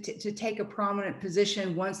ready to take a prominent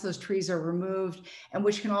position once those trees are removed, and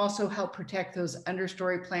which can also help protect those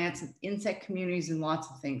understory plants, insect communities, and lots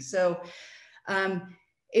of things. So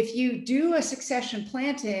if you do a succession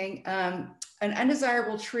planting, an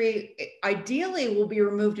undesirable tree ideally will be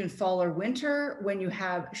removed in fall or winter when you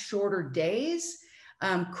have shorter days,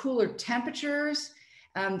 cooler temperatures.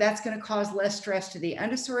 That's going to cause less stress to the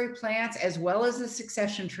understory plants as well as the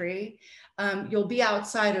succession tree. You'll be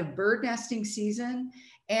outside of bird nesting season,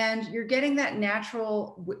 and you're getting that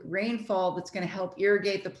natural rainfall that's going to help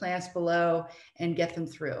irrigate the plants below and get them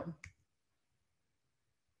through.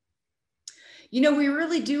 You know, we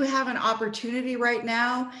really do have an opportunity right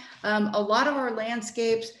now. A lot of our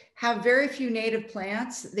landscapes have very few native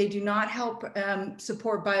plants. They do not help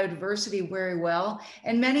support biodiversity very well.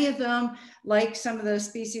 And many of them, like some of the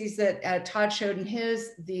species that Todd showed in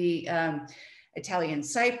his, the Italian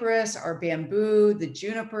cypress, our bamboo, the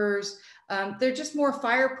junipers, they're just more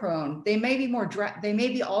fire prone. They may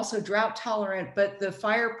be also drought tolerant, but the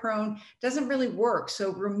fire prone doesn't really work.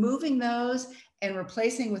 So removing those and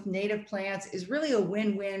replacing with native plants is really a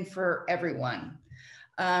win-win for everyone.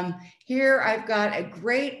 Here I've got a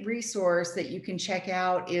great resource that you can check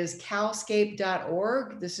out is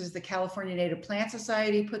calscape.org. This is the California Native Plant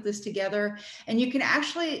Society put this together, and you can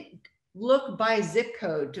actually look by zip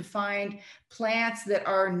code to find plants that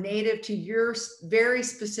are native to your very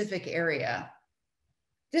specific area.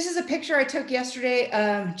 This is a picture I took yesterday,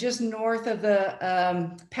 just north of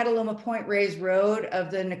the Petaluma Point Raised Road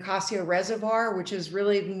of the Nicasio Reservoir, which is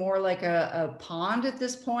really more like a pond at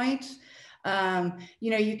this point.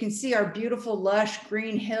 You know, you can see our beautiful lush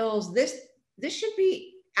green hills. This should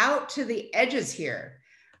be out to the edges here.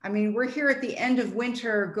 I mean, we're here at the end of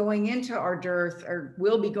winter going into our dearth, or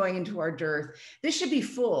will be going into our dearth. This should be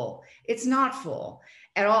full. It's not full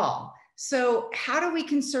at all. So how do we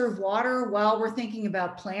conserve water while we're thinking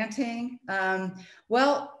about planting?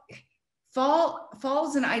 Well, fall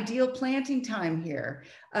is an ideal planting time here.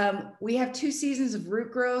 We have 2 seasons of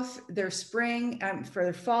root growth. They're spring for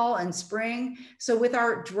the fall and spring. So with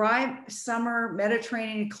our dry summer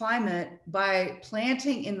Mediterranean climate, by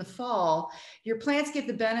planting in the fall, your plants get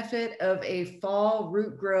the benefit of a fall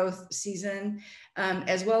root growth season,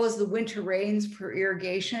 as well as the winter rains for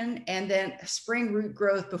irrigation, and then spring root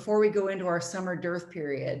growth before we go into our summer dearth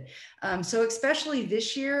period. So especially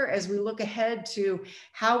this year, as we look ahead to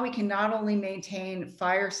how we can not only maintain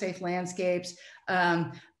fire-safe landscapes,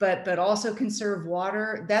 but also conserve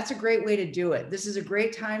water, that's a great way to do it. This is a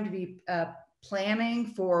great time to be planning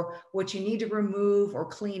for what you need to remove or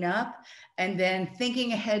clean up, and then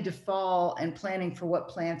thinking ahead to fall and planning for what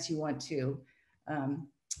plants you want to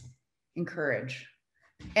encourage.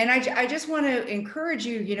 And I just want to encourage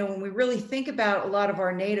you, you know, when we really think about a lot of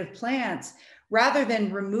our native plants, rather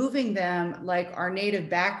than removing them like our native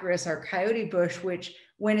baccharis, our coyote bush, which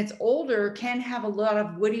when it's older can have a lot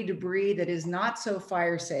of woody debris that is not so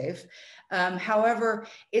fire safe. However,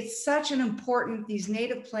 it's such an important, these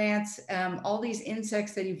native plants, all these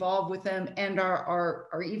insects that evolve with them, and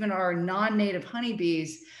even our non-native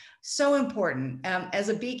honeybees, so important. As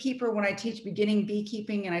a beekeeper, when I teach beginning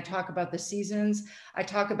beekeeping and I talk about the seasons, I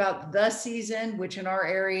talk about the season, which in our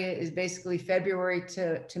area is basically February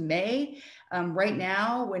to May, right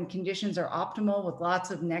now when conditions are optimal with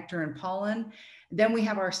lots of nectar and pollen. Then we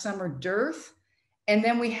have our summer dearth, and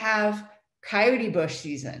then we have coyote bush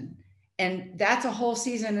season. And that's a whole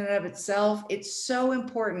season in and of itself. It's so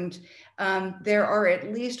important. There are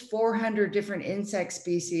at least 400 different insect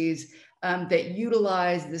species that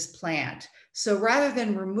utilize this plant. So rather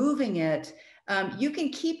than removing it, you can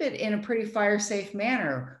keep it in a pretty fire safe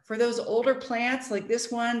manner. For those older plants like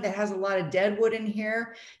this one that has a lot of dead wood in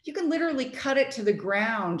here, you can literally cut it to the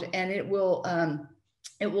ground and it will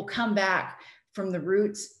come back from the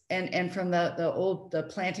roots and from the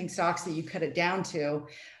planting stalks that you cut it down to.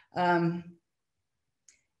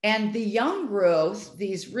 And the young growth,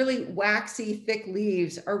 these really waxy, thick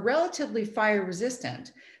leaves are relatively fire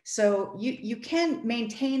resistant. So you can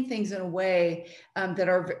maintain things in a way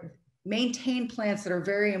maintain plants that are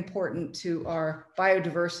very important to our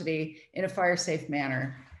biodiversity in a fire safe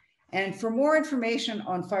manner. And for more information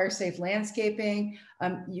on fire safe landscaping,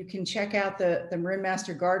 you can check out the Marin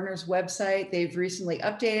Master Gardeners website. They've recently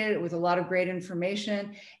updated it with a lot of great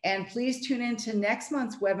information. And please tune in to next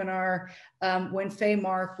month's webinar when Faye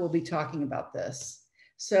Mark will be talking about this.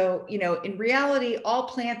 So, you know, in reality, all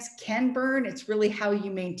plants can burn. It's really how you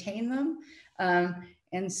maintain them.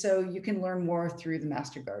 And so you can learn more through the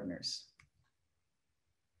Master Gardeners.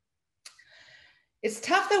 It's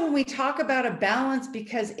tough though when we talk about a balance,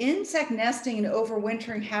 because insect nesting and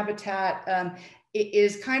overwintering habitat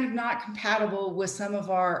is kind of not compatible with some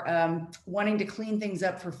of our wanting to clean things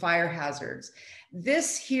up for fire hazards.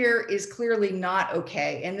 This here is clearly not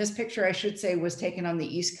okay. And this picture, I should say, was taken on the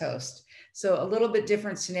East Coast. So a little bit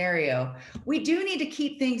different scenario. We do need to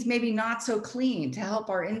keep things maybe not so clean to help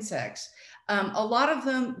our insects. A lot of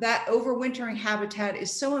them, that overwintering habitat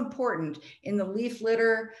is so important in the leaf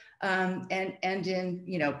litter and in,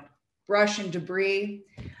 you know, brush and debris.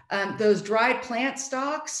 Those dried plant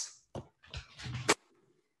stalks,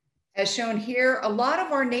 as shown here, a lot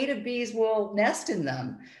of our native bees will nest in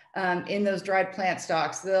them, in those dried plant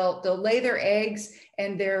stalks. They'll lay their eggs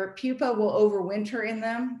and their pupa will overwinter in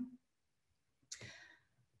them.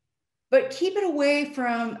 But keep it away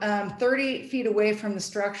from 30 feet away from the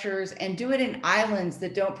structures, and do it in islands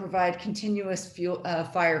that don't provide continuous fuel,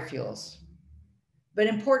 fire fuels. But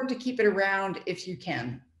important to keep it around if you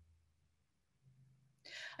can.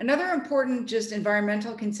 Another important just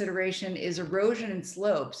environmental consideration is erosion and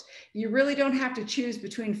slopes. You really don't have to choose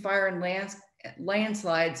between fire and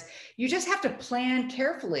landslides. You just have to plan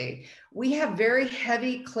carefully. We have very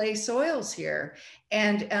heavy clay soils here,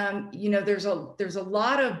 and you know, there's a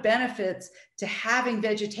lot of benefits to having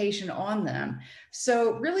vegetation on them.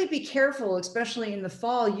 So really be careful, especially in the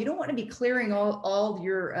fall. You don't want to be clearing all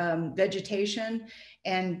your vegetation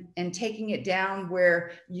and taking it down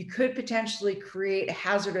where you could potentially create a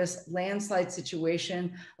hazardous landslide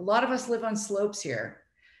situation. A lot of us live on slopes here.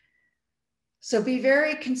 So be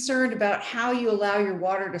very concerned about how you allow your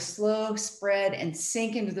water to slow, spread, and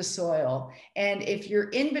sink into the soil. And if you're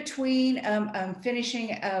in between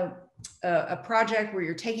finishing a project where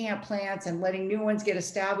you're taking out plants and letting new ones get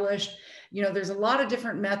established, you know, there's a lot of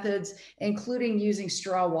different methods, including using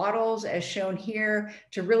straw wattles, as shown here,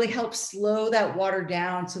 to really help slow that water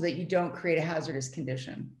down so that you don't create a hazardous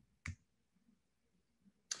condition.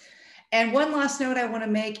 And one last note I want to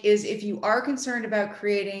make is, if you are concerned about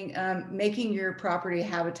creating, making your property a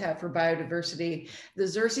habitat for biodiversity, the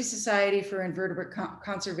Xerces Society for Invertebrate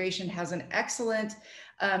Conservation has an excellent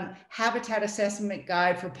habitat assessment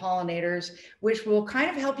guide for pollinators, which will kind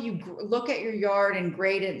of help you look at your yard and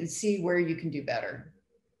grade it and see where you can do better.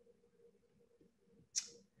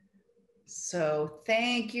 So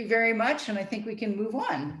thank you very much. And I think we can move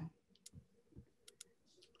on.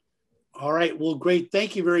 All right, well, great.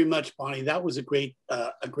 Thank you very much, Bonnie. That was a great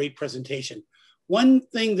presentation. One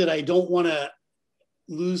thing that I don't want to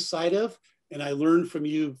lose sight of, and I learned from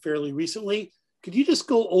you fairly recently, could you just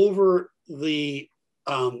go over the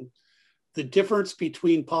difference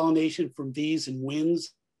between pollination from bees and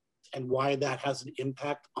winds and why that has an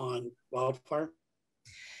impact on wildfire?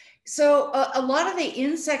 So a lot of the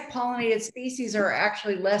insect pollinated species are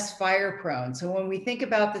actually less fire prone. So when we think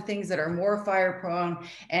about the things that are more fire prone,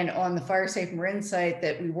 and on the Fire Safe Marin site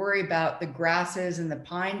that we worry about, the grasses and the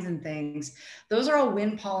pines and things, those are all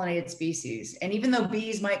wind pollinated species. And even though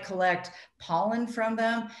bees might collect pollen from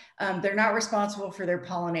them, they're not responsible for their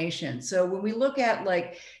pollination. So when we look at,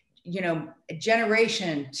 like, you know, a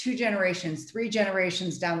generation, 2 generations, 3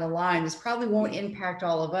 generations down the line, this probably won't impact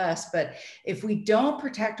all of us. But if we don't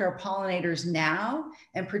protect our pollinators now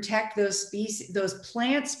and protect those species, those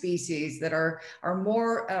plant species that are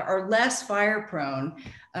less fire prone,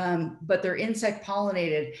 but they're insect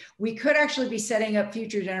pollinated, we could actually be setting up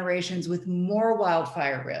future generations with more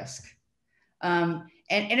wildfire risk. And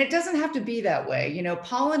it doesn't have to be that way. You know,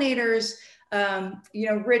 pollinators, You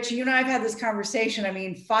know, Rich, you and I have had this conversation. I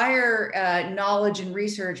mean, fire knowledge and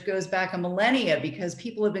research goes back a millennia because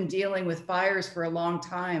people have been dealing with fires for a long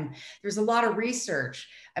time. There's a lot of research.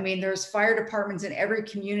 I mean, there's fire departments in every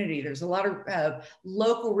community. There's a lot of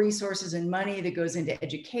local resources and money that goes into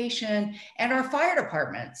education and our fire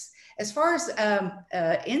departments. As far as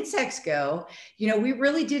insects go, you know, we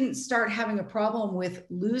really didn't start having a problem with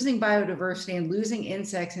losing biodiversity and losing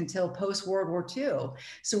insects until post-World War II.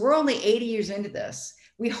 So we're only 80 years into this.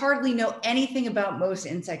 We hardly know anything about most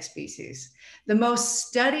insect species. The most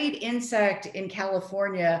studied insect in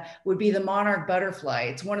California would be the monarch butterfly.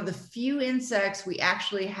 It's one of the few insects we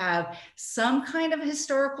actually have some kind of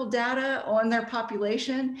historical data on their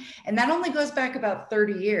population. And that only goes back about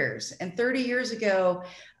 30 years. And 30 years ago,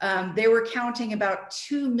 they were counting about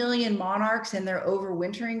 2 million monarchs in their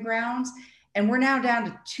overwintering grounds. And we're now down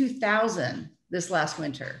to 2,000 this last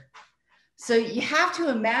winter. So you have to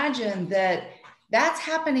imagine that that's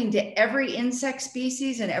happening to every insect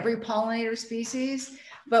species and every pollinator species,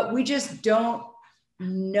 but we just don't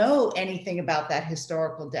know anything about that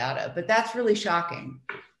historical data. But that's really shocking.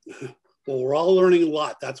 Well, we're all learning a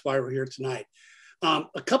lot. That's why we're here tonight.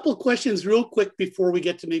 A couple of questions real quick before we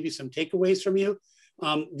get to maybe some takeaways from you.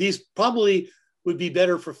 These probably would be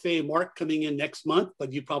better for Faye and Mark coming in next month,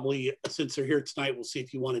 but you probably, since they're here tonight, we'll see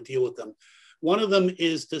if you want to deal with them. One of them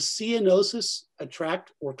is, does cyanosis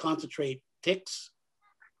attract or concentrate ticks?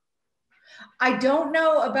 I don't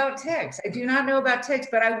know about ticks. I do not know about ticks,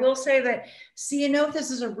 but I will say that cyanosis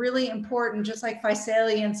is a really important, just like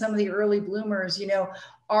Physalia and some of the early bloomers, you know,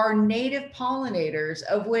 are native pollinators,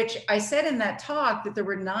 of which I said in that talk that there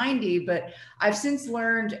were 90, but I've since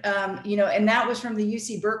learned, you know, and that was from the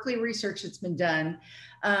UC Berkeley research that's been done.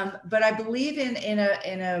 But I believe in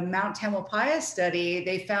a Mount Tamalpais study,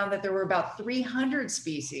 they found that there were about 300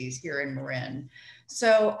 species here in Marin.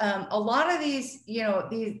 So a lot of these, you know,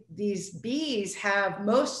 these bees have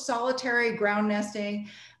most solitary ground nesting,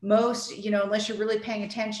 most, you know, unless you're really paying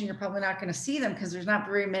attention, you're probably not going to see them because there's not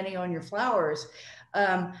very many on your flowers.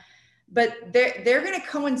 But they're going to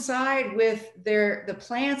coincide with the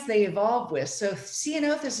plants they evolved with. So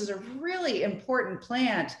cyanothus is a really important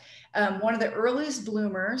plant, one of the earliest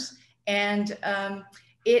bloomers, and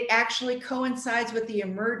it actually coincides with the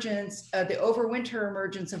emergence, the overwinter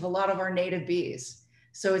emergence of a lot of our native bees.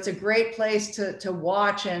 So it's a great place to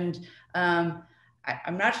watch. And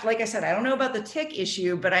I'm not, like I said, I don't know about the tick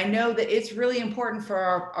issue, but I know that it's really important for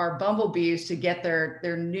our bumblebees to get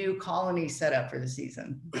their new colony set up for the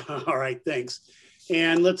season. All right, thanks.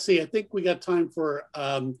 And let's see, I think we got time for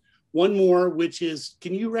one more, which is,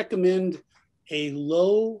 can you recommend a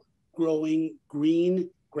low growing green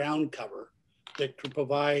ground cover that can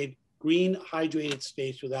provide green hydrated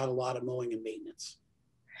space without a lot of mowing and maintenance?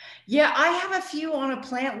 Yeah, I have a few on a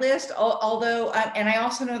plant list, although, and I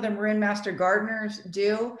also know the Marin Master Gardeners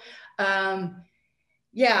do.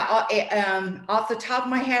 Yeah, off the top of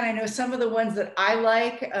my head, I know some of the ones that I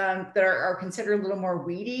like that are considered a little more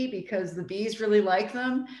weedy because the bees really like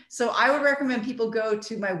them. So I would recommend people go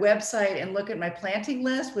to my website and look at my planting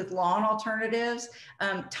list with lawn alternatives.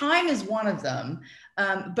 Thyme is one of them,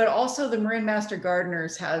 but also the Marin Master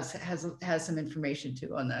Gardeners has some information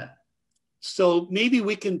too on that. So maybe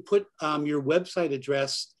we can put your website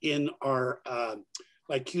address in our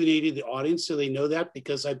like Q&A to the audience so they know that,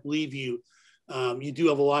 because I believe you do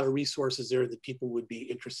have a lot of resources there that people would be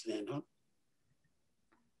interested in, huh?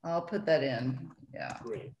 I'll put that in, yeah.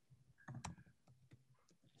 Great.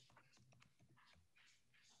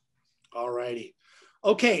 All righty.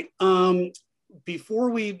 Okay, before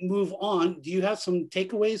we move on, do you have some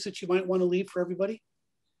takeaways that you might want to leave for everybody?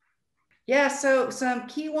 Yeah, so some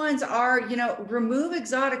key ones are, you know, remove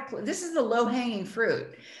exotic, this is the low-hanging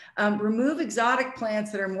fruit. Remove exotic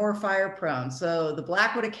plants that are more fire prone. So the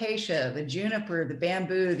blackwood acacia, the juniper, the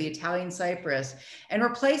bamboo, the Italian cypress, and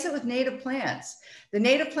replace it with native plants. The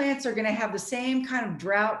native plants are going to have the same kind of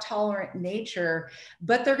drought tolerant nature,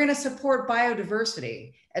 but they're going to support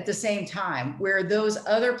biodiversity at the same time, where those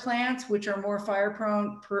other plants, which are more fire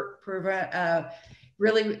prone,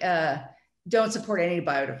 really don't support any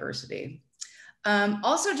biodiversity.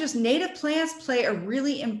 Also, just native plants play a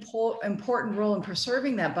really important role in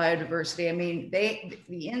preserving that biodiversity. I mean,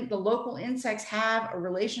 the local insects have a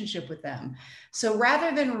relationship with them. So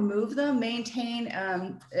rather than remove them, maintain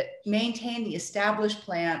the established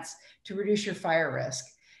plants to reduce your fire risk.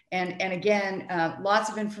 And again, lots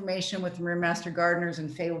of information with the Marin Master Gardeners,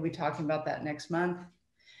 and Faye will be talking about that next month.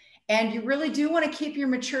 And you really do want to keep your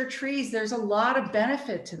mature trees. There's a lot of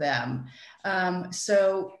benefit to them.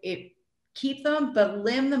 So keep them, but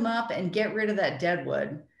limb them up and get rid of that dead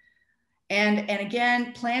wood. And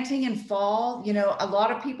again, planting in fall, you know, a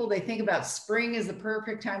lot of people, they think about spring is the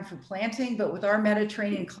perfect time for planting, but with our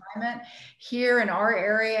Mediterranean climate here in our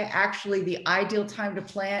area, actually the ideal time to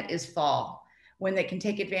plant is fall, when they can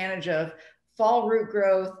take advantage of fall root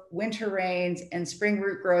growth, winter rains, and spring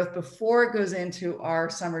root growth before it goes into our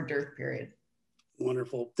summer dearth period.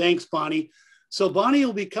 Wonderful. Thanks, Bonnie. So Bonnie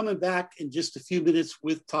will be coming back in just a few minutes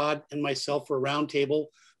with Todd and myself for a roundtable.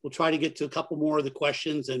 We'll try to get to a couple more of the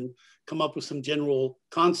questions and come up with some general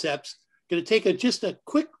concepts. Going to take just a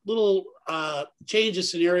quick little change of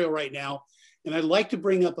scenario right now. And I'd like to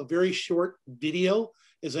bring up a very short video.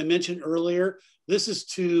 As I mentioned earlier, this is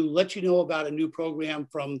to let you know about a new program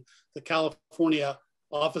from the California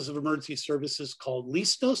Office of Emergency Services called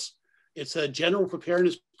Listos. It's a general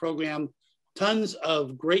preparedness program, tons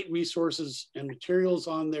of great resources and materials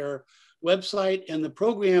on their website. And the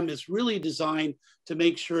program is really designed to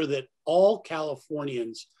make sure that all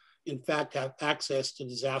Californians, in fact, have access to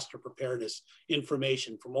disaster preparedness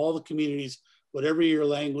information from all the communities, whatever your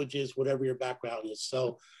language is, whatever your background is.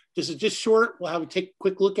 So this is just short. We'll have a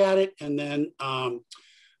quick look at it. And then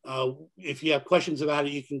if you have questions about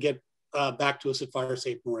it, you can get back to us at Fire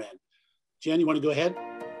Safe Marin. Jen, you want to go ahead?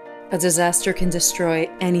 A disaster can destroy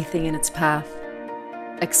anything in its path,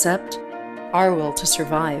 except our will to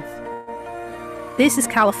survive. This is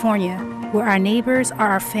California, where our neighbors are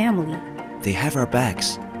our family. They have our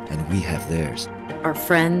backs, and we have theirs. Our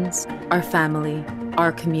friends, our family,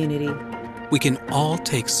 our community. We can all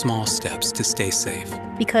take small steps to stay safe.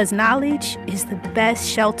 Because knowledge is the best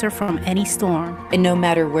shelter from any storm. And no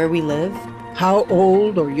matter where we live, how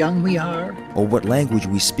old or young we are, or what language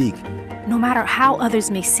we speak, no matter how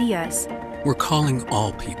others may see us, we're calling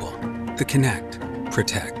all people to connect,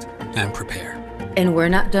 protect, and prepare. And we're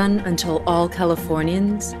not done until all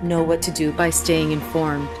Californians know what to do by staying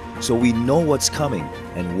informed. So we know what's coming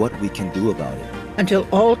and what we can do about it. Until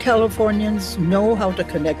all Californians know how to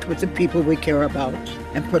connect with the people we care about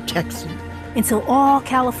and protect them. Until all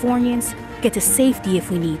Californians get to safety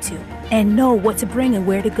if we need to, and know what to bring and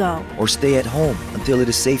where to go. Or stay at home until it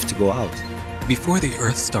is safe to go out. Before the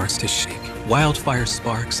earth starts to shake, wildfire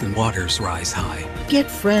sparks and waters rise high.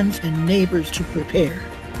 Get friends and neighbors to prepare.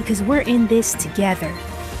 Because we're in this together.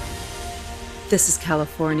 This is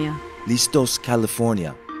California. Listos,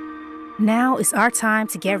 California. Now is our time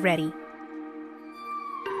to get ready.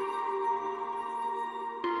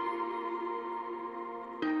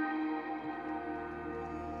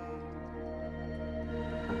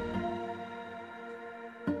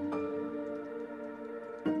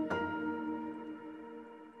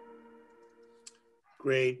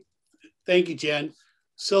 Great. Thank you, Jen.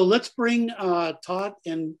 So let's bring Todd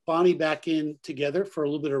and Bonnie back in together for a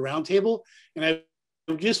little bit of roundtable. And I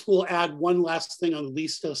just will add one last thing on the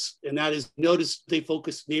Listos, and that is notice they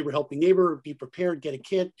focus neighbor helping neighbor, be prepared, get a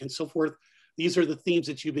kit, and so forth. These are the themes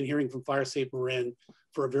that you've been hearing from Fire Safe Marin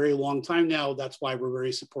for a very long time now. That's why we're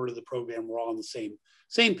very supportive of the program. We're all on the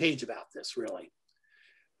same page about this, really.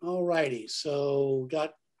 All righty, so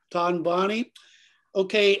got Todd and Bonnie.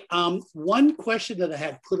 Okay, one question that I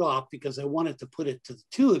had put off because I wanted to put it to the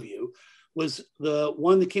two of you was the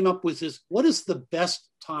one that came up with is, what is the best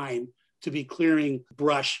time to be clearing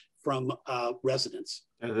brush from residents?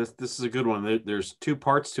 Yeah, this is a good one. There's two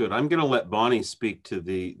parts to it. I'm going to let Bonnie speak to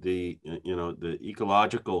the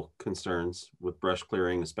ecological concerns with brush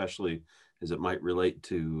clearing, especially as it might relate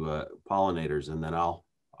to pollinators, and then I'll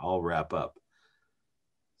wrap up.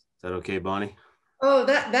 Is that okay, Bonnie? Oh,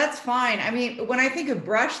 that's fine. I mean, when I think of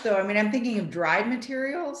brush, though, I mean, I'm thinking of dried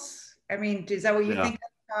materials. I mean, is that what you think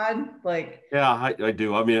of, Todd? Like, yeah, I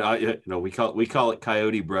do. I mean, we call it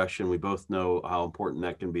coyote brush, and we both know how important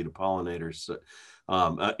that can be to pollinators. So,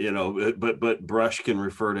 but brush can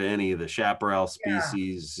refer to any of the chaparral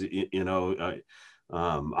species. Really, in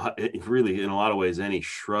a lot of ways, any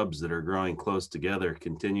shrubs that are growing close together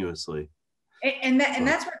continuously. And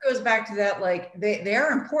that's where it goes back to that, like they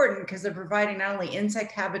are important because they're providing not only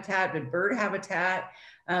insect habitat, but bird habitat.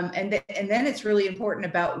 And then it's really important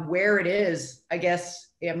about where it is, I guess,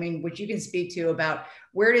 I mean, which you can speak to about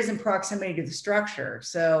where it is in proximity to the structure.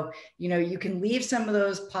 So, you can leave some of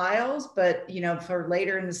those piles, but, for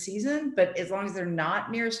later in the season, but as long as they're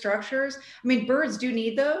not near structures, I mean, birds do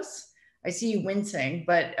need those. I see you wincing,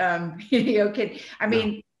 but,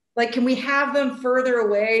 like, can we have them further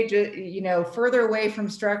away, further away from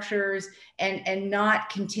structures and not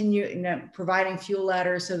continue, providing fuel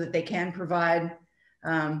ladders so that they can provide?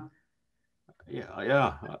 I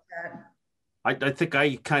think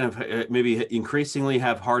I kind of maybe increasingly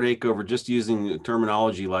have heartache over just using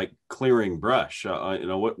terminology like clearing brush.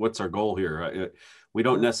 What's our goal here? we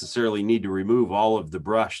don't necessarily need to remove all of the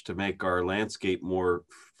brush to make our landscape more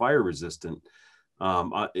fire resistant.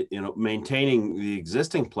 You know, maintaining the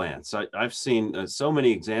existing plants. I've seen so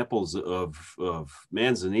many examples of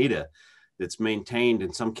manzanita that's maintained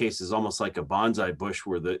in some cases almost like a bonsai bush,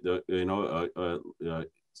 where the you know, a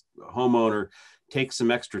homeowner takes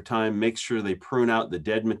some extra time, makes sure they prune out the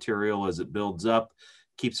dead material as it builds up,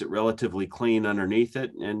 keeps it relatively clean underneath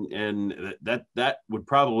it, and that would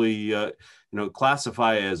probably you know,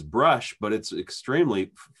 classify as brush, but it's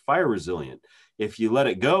extremely fire resilient. If you let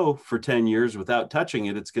it go for 10 years without touching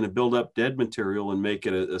it, it's going to build up dead material and make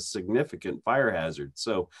it a significant fire hazard.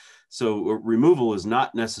 So removal is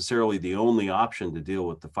not necessarily the only option to deal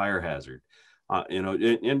with the fire hazard. You know,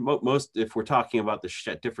 and most, if we're talking about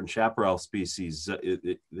the different chaparral species,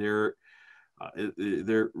 they're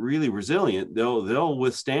really resilient. They'll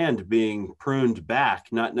withstand being pruned back,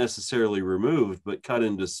 not necessarily removed, but cut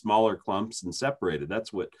into smaller clumps and separated.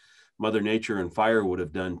 That's what Mother Nature and fire would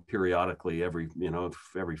have done periodically every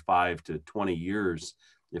 5 to 20 years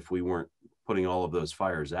if we weren't putting all of those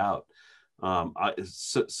fires out. I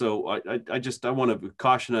want to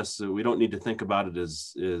caution us that we don't need to think about it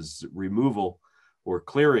as removal or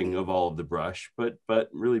clearing of all of the brush, but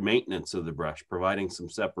really maintenance of the brush, providing some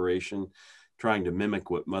separation, trying to mimic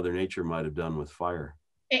what Mother Nature might have done with fire.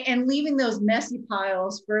 And leaving those messy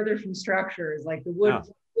piles further from structures, like the wood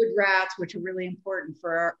rats, which are really important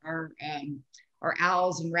for our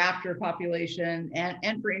owls and raptor population,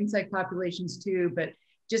 and for insect populations too, but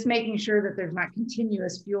just making sure that there's not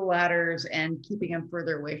continuous fuel ladders and keeping them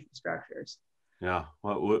further away from structures. Yeah,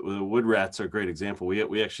 well, the wood rats are a great example.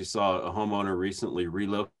 We actually saw a homeowner recently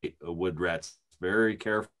relocate a wood rats very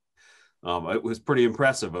carefully. It was pretty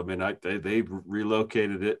impressive. I mean, they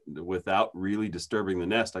relocated it without really disturbing the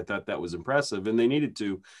nest. I thought that was impressive, and they needed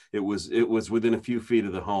to. It was within a few feet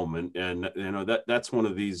of the home, and you know, that's one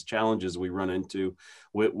of these challenges we run into.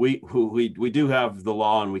 We do have the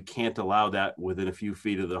law, and we can't allow that within a few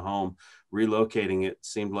feet of the home. Relocating it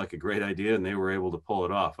seemed like a great idea, and they were able to pull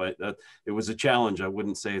it off. It was a challenge. I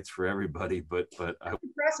wouldn't say it's for everybody, but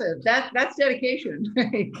impressive. That's dedication.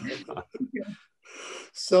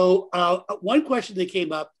 So one question that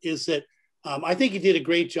came up is that I think you did a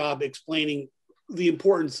great job explaining the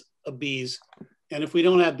importance of bees. And if we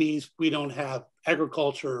don't have bees, we don't have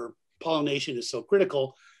agriculture. Pollination is so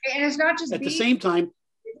critical. And it's not just at bees, the same time,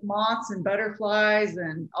 moths and butterflies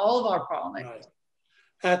and all of our pollinators. Right.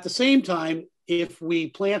 At the same time, if we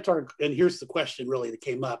plant our, and here's the question really that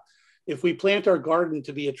came up, if we plant our garden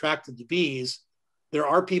to be attracted to bees, there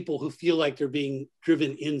are people who feel like they're being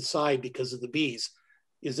driven inside because of the bees.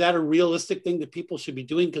 Is that a realistic thing that people should be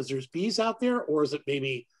doing because there's bees out there, or is it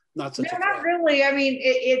maybe not such a threat? Not really. I mean,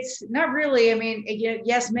 it's not really. I mean,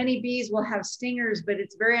 yes, many bees will have stingers, but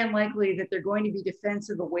it's very unlikely that they're going to be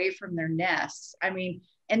defensive away from their nests. I mean,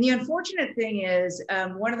 and the unfortunate thing is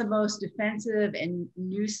one of the most defensive and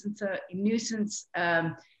nuisance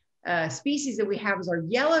species that we have is our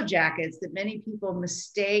yellow jackets that many people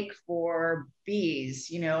mistake for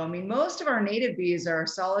bees. You know, I mean, most of our native bees are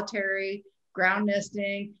solitary, ground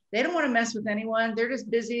nesting. They don't want to mess with anyone. They're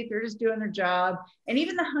just busy. They're just doing their job. And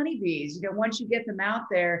even the honeybees, you know, once you get them out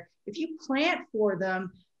there, if you plant for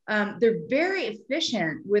them, they're very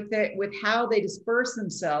efficient with how they disperse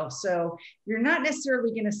themselves. So you're not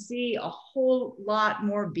necessarily going to see a whole lot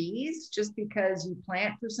more bees just because you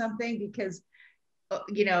plant for something, because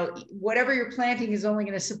you know, whatever you're planting is only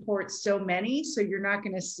going to support so many. So you're not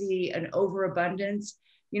going to see an overabundance.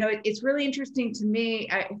 You know, it's really interesting to me.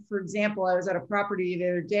 For example, I was at a property the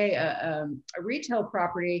other day, a retail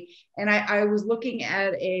property, and I was looking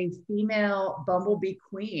at a female bumblebee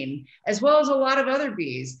queen, as well as a lot of other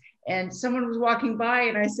bees. And someone was walking by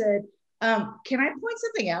and I said, can I point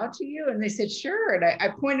something out to you? And they said, sure. And I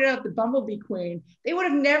pointed out the bumblebee queen. They would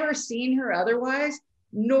have never seen her otherwise,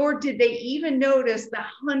 nor did they even notice the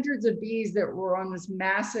hundreds of bees that were on this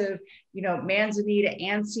massive, you know, manzanita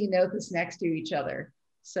and ceanothus next to each other.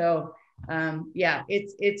 So yeah,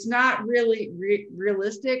 it's not really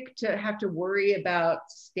realistic to have to worry about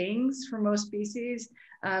stings for most species.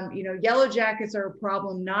 You know, yellow jackets are a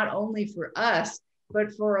problem not only for us,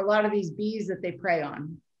 but for a lot of these bees that they prey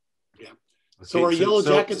on. Yeah. So are yellow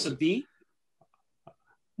jackets a bee?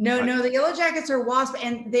 No, the yellow jackets are wasp,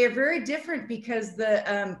 and they're very different because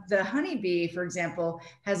the honeybee, for example,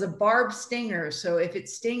 has a barbed stinger. So if it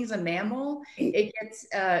stings a mammal, it gets,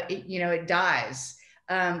 it dies.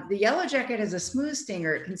 The yellow jacket has a smooth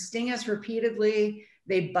stinger. It can sting us repeatedly.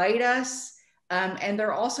 They bite us. And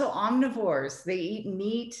they're also omnivores. They eat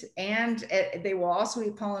meat and they will also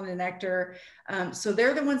eat pollen and nectar. So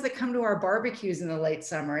they're the ones that come to our barbecues in the late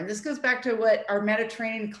summer. And this goes back to what our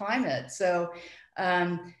Mediterranean climate. So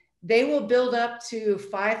they will build up to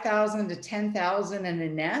 5,000 to 10,000 in a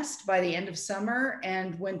nest by the end of summer.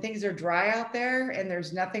 And when things are dry out there and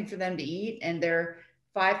there's nothing for them to eat and they're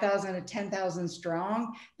 5,000 to 10,000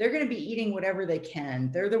 strong, they're going to be eating whatever they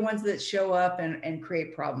can. They're the ones that show up and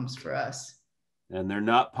create problems for us. And they're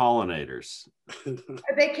not pollinators.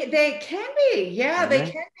 They can be, yeah, they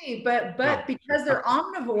can be, but because they're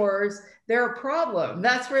omnivores, they're a problem.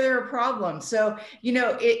 That's where they're a problem. So, you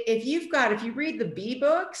know, if you read the bee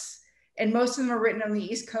books, and most of them are written on the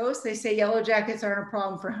East Coast, they say yellow jackets aren't a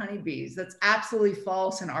problem for honeybees. That's absolutely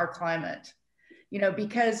false in our climate, you know,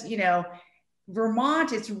 because, you know,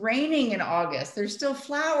 Vermont, it's raining in August. There's still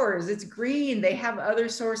flowers. It's green. They have other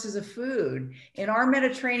sources of food. In our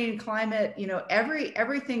Mediterranean climate, you know,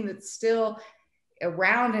 everything that's still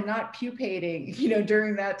around and not pupating, you know,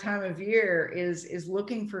 during that time of year is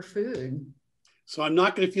looking for food. So I'm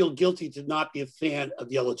not going to feel guilty to not be a fan of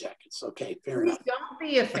yellow jackets. Okay, fair enough. Don't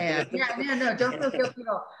be a fan. No, don't feel guilty at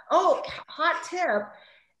all. Oh, hot tip.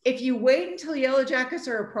 If you wait until yellow jackets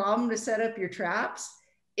are a problem to set up your traps,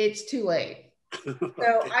 it's too late.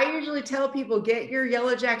 So I usually tell people, get your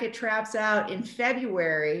yellow jacket traps out in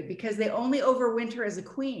February because they only overwinter as a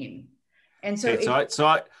queen. And so, okay,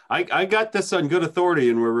 I got this on good authority,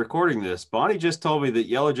 and we're recording this. Bonnie just told me that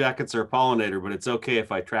yellow jackets are a pollinator, but it's okay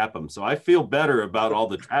if I trap them. So I feel better about all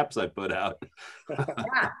the traps I put out.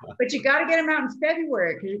 Yeah, but you got to get them out in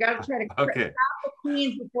February because you got to try to trap the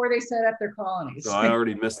queens before they set up their colonies. So I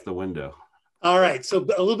already missed the window. All right, so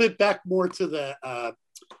a little bit back more to the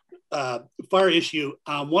fire issue.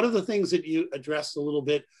 One of the things that you addressed a little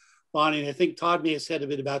bit, Bonnie, and I think Todd may have said a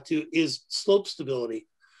bit about too, is slope stability.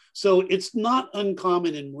 So it's not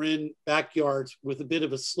uncommon in Marin backyards with a bit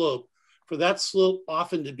of a slope for that slope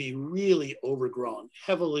often to be really overgrown,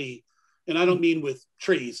 heavily, and I don't mean with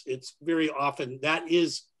trees. It's very often, that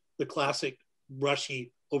is the classic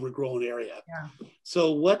brushy, overgrown area. Yeah.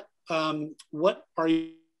 So what are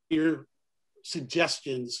your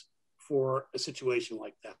suggestions for a situation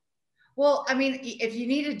like that? Well, I mean, if you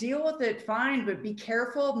need to deal with it, fine, but be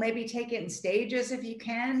careful. Maybe take it in stages if you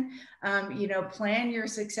can. You know, plan your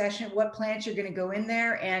succession, what plants you're going to go in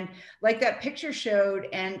there. And like that picture showed,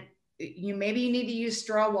 and maybe you need to use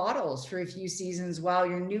straw wattles for a few seasons while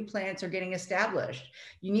your new plants are getting established.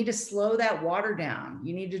 You need to slow that water down.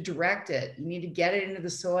 You need to direct it. You need to get it into the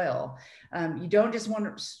soil. You don't just want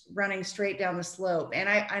it running straight down the slope. And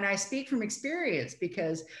I speak from experience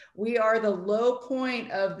because we are the low point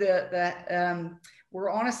of we're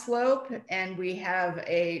on a slope and we have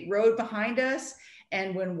a road behind us.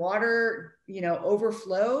 And when water, you know,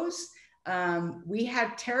 overflows, we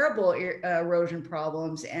had terrible erosion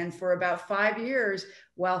problems. And for about 5 years,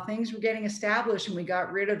 while things were getting established and we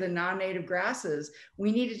got rid of the non-native grasses,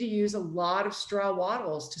 we needed to use a lot of straw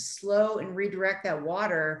wattles to slow and redirect that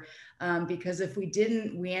water. Because if we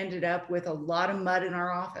didn't, we ended up with a lot of mud in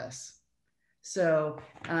our office. So,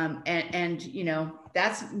 and you know,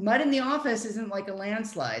 that's mud in the office isn't like a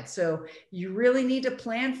landslide. So you really need to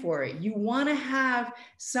plan for it. You want to have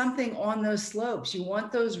something on those slopes. You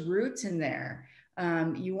want those roots in there.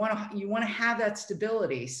 You want to have that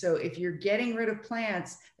stability. So if you're getting rid of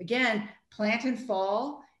plants, again, plant in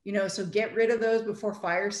fall, you know, so get rid of those before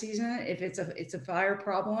fire season. If it's a fire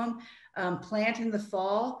problem, plant in the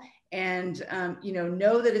fall. And, you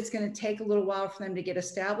know that it's going to take a little while for them to get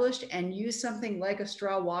established, and use something like a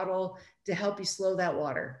straw wattle to help you slow that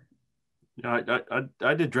water. Yeah,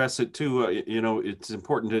 I'd address it too. You know, it's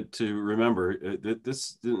important to remember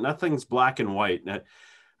that nothing's black and white.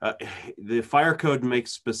 The fire code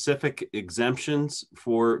makes specific exemptions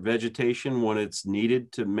for vegetation when it's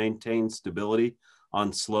needed to maintain stability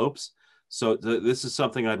on slopes. So this is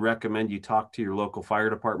something I'd recommend you talk to your local fire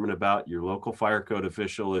department about, your local fire code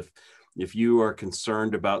official. If you are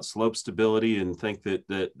concerned about slope stability and think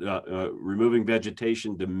that removing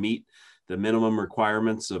vegetation to meet the minimum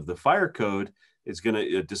requirements of the fire code is going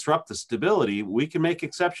to disrupt the stability, we can make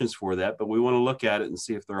exceptions for that, but we want to look at it and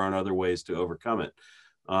see if there aren't other ways to overcome it.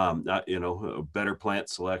 You know, better plant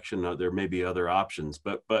selection, there may be other options,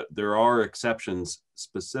 but there are exceptions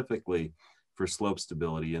specifically for slope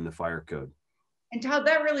stability in the fire code. And Todd,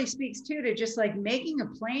 that really speaks too to just like making a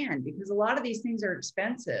plan, because a lot of these things are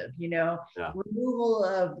expensive. You know, removal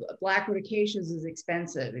of blackwood acacias is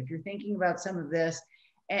expensive. If you're thinking about some of this,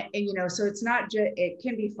 and you know, so it's not just, it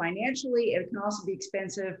can be financially, it can also be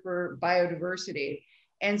expensive for biodiversity.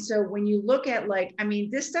 And so when you look at like, I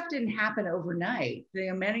mean, this stuff didn't happen overnight.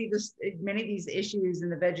 Many of these issues in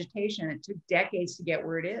the vegetation, it took decades to get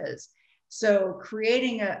where it is. So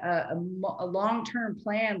creating a long-term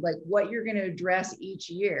plan, like what you're going to address each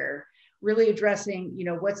year, really addressing, you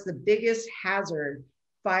know, what's the biggest hazard,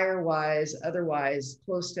 fire-wise, otherwise,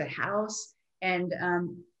 close to house, and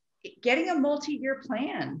getting a multi-year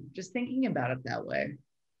plan, just thinking about it that way.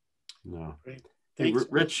 No. Great. Hey, Thanks.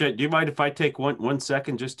 Rich, do you mind if I take one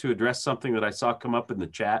second just to address something that I saw come up in the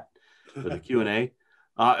chat for the Q&A?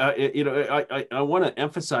 You know, I want to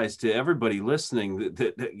emphasize to everybody listening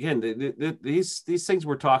that again, these things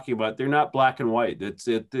we're talking about, they're not black and white.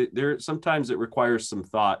 Sometimes it requires some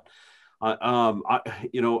thought.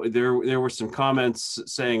 You know, there were some comments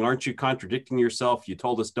saying, aren't you contradicting yourself? You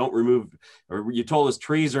told us don't remove, or you told us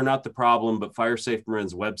trees are not the problem, but Fire Safe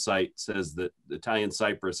Marin's website says that Italian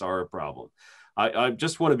cypress are a problem. I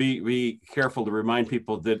just want to be careful to remind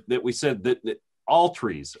people that we said that all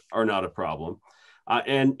trees are not a problem.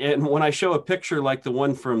 And when I show a picture like the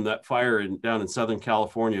one from that fire down in Southern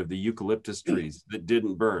California of the eucalyptus trees that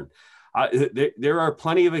didn't burn, there are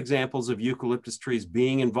plenty of examples of eucalyptus trees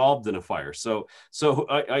being involved in a fire. So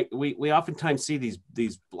we oftentimes see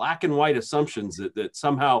these black and white assumptions that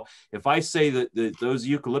somehow, if I say that those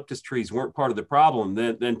eucalyptus trees weren't part of the problem,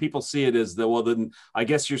 then people see it as well, then I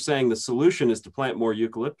guess you're saying the solution is to plant more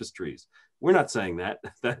eucalyptus trees. We're not saying that.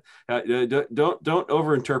 Don't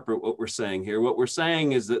overinterpret what we're saying here. What we're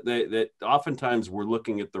saying is that oftentimes we're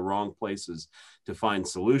looking at the wrong places to find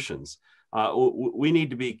solutions. We need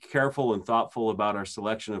to be careful and thoughtful about our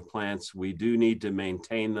selection of plants. We do need to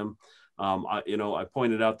maintain them. I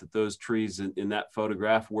pointed out that those trees in that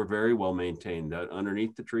photograph were very well maintained.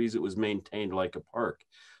 Underneath the trees, it was maintained like a park.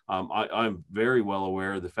 I'm very well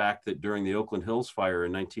aware of the fact that during the Oakland Hills fire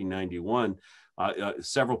in 1991,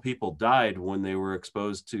 several people died when they were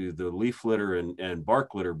exposed to the leaf litter and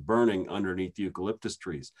bark litter burning underneath the eucalyptus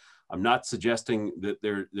trees. I'm not suggesting that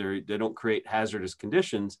they don't create hazardous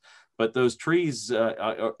conditions, but those trees,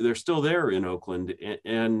 they're still there in Oakland,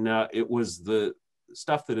 and it was the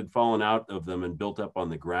stuff that had fallen out of them and built up on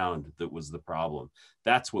the ground that was the problem.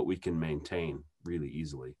 That's what we can maintain really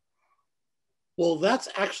easily. Well, that's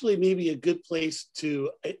actually maybe a good place to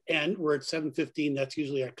end. We're at 7:15. That's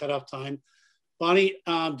usually our cutoff time. Bonnie,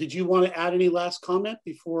 did you want to add any last comment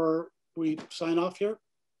before we sign off here?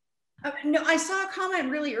 No, I saw a comment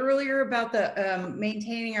really earlier about the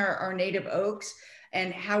maintaining our native oaks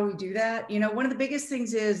and how we do that. You know, one of the biggest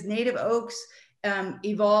things is native oaks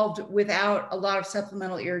evolved without a lot of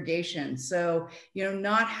supplemental irrigation. So, you know,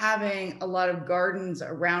 not having a lot of gardens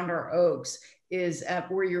around our oaks is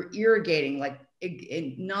where you're irrigating, like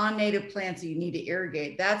non-native plants that you need to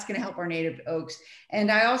irrigate. That's going to help our native oaks. And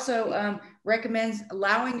I also recommend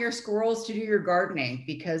allowing your squirrels to do your gardening,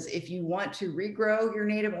 because if you want to regrow your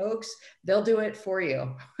native oaks, they'll do it for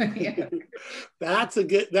you. Yeah. That's a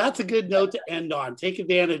good note to end on. Take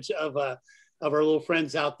advantage of our little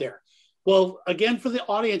friends out there. Well, again, for the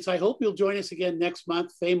audience, I hope you'll join us again next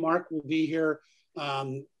month. Faye Mark will be here,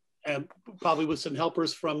 and probably with some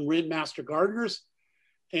helpers from Marin Master Gardeners.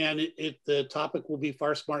 And the topic will be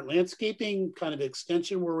Fire Smart Landscaping, kind of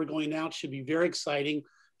extension where we're going now. It should be very exciting.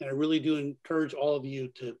 And I really do encourage all of you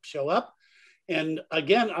to show up. And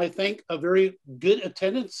again, I think a very good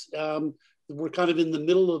attendance. We're kind of in the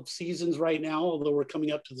middle of seasons right now, although we're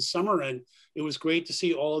coming up to the summer. And it was great to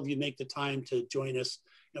see all of you make the time to join us.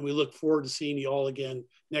 And we look forward to seeing you all again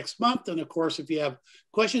next month. And of course, if you have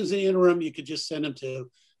questions in the interim, you could just send them to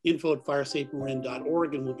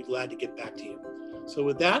info@firesafemarin.org, and we'll be glad to get back to you. So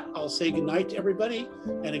with that, I'll say goodnight to everybody.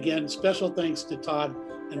 And again, special thanks to Todd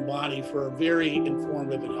and Bonnie for a very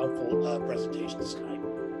informative and helpful presentations tonight.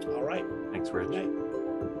 All right. Thanks, Rich. Good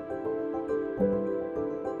night.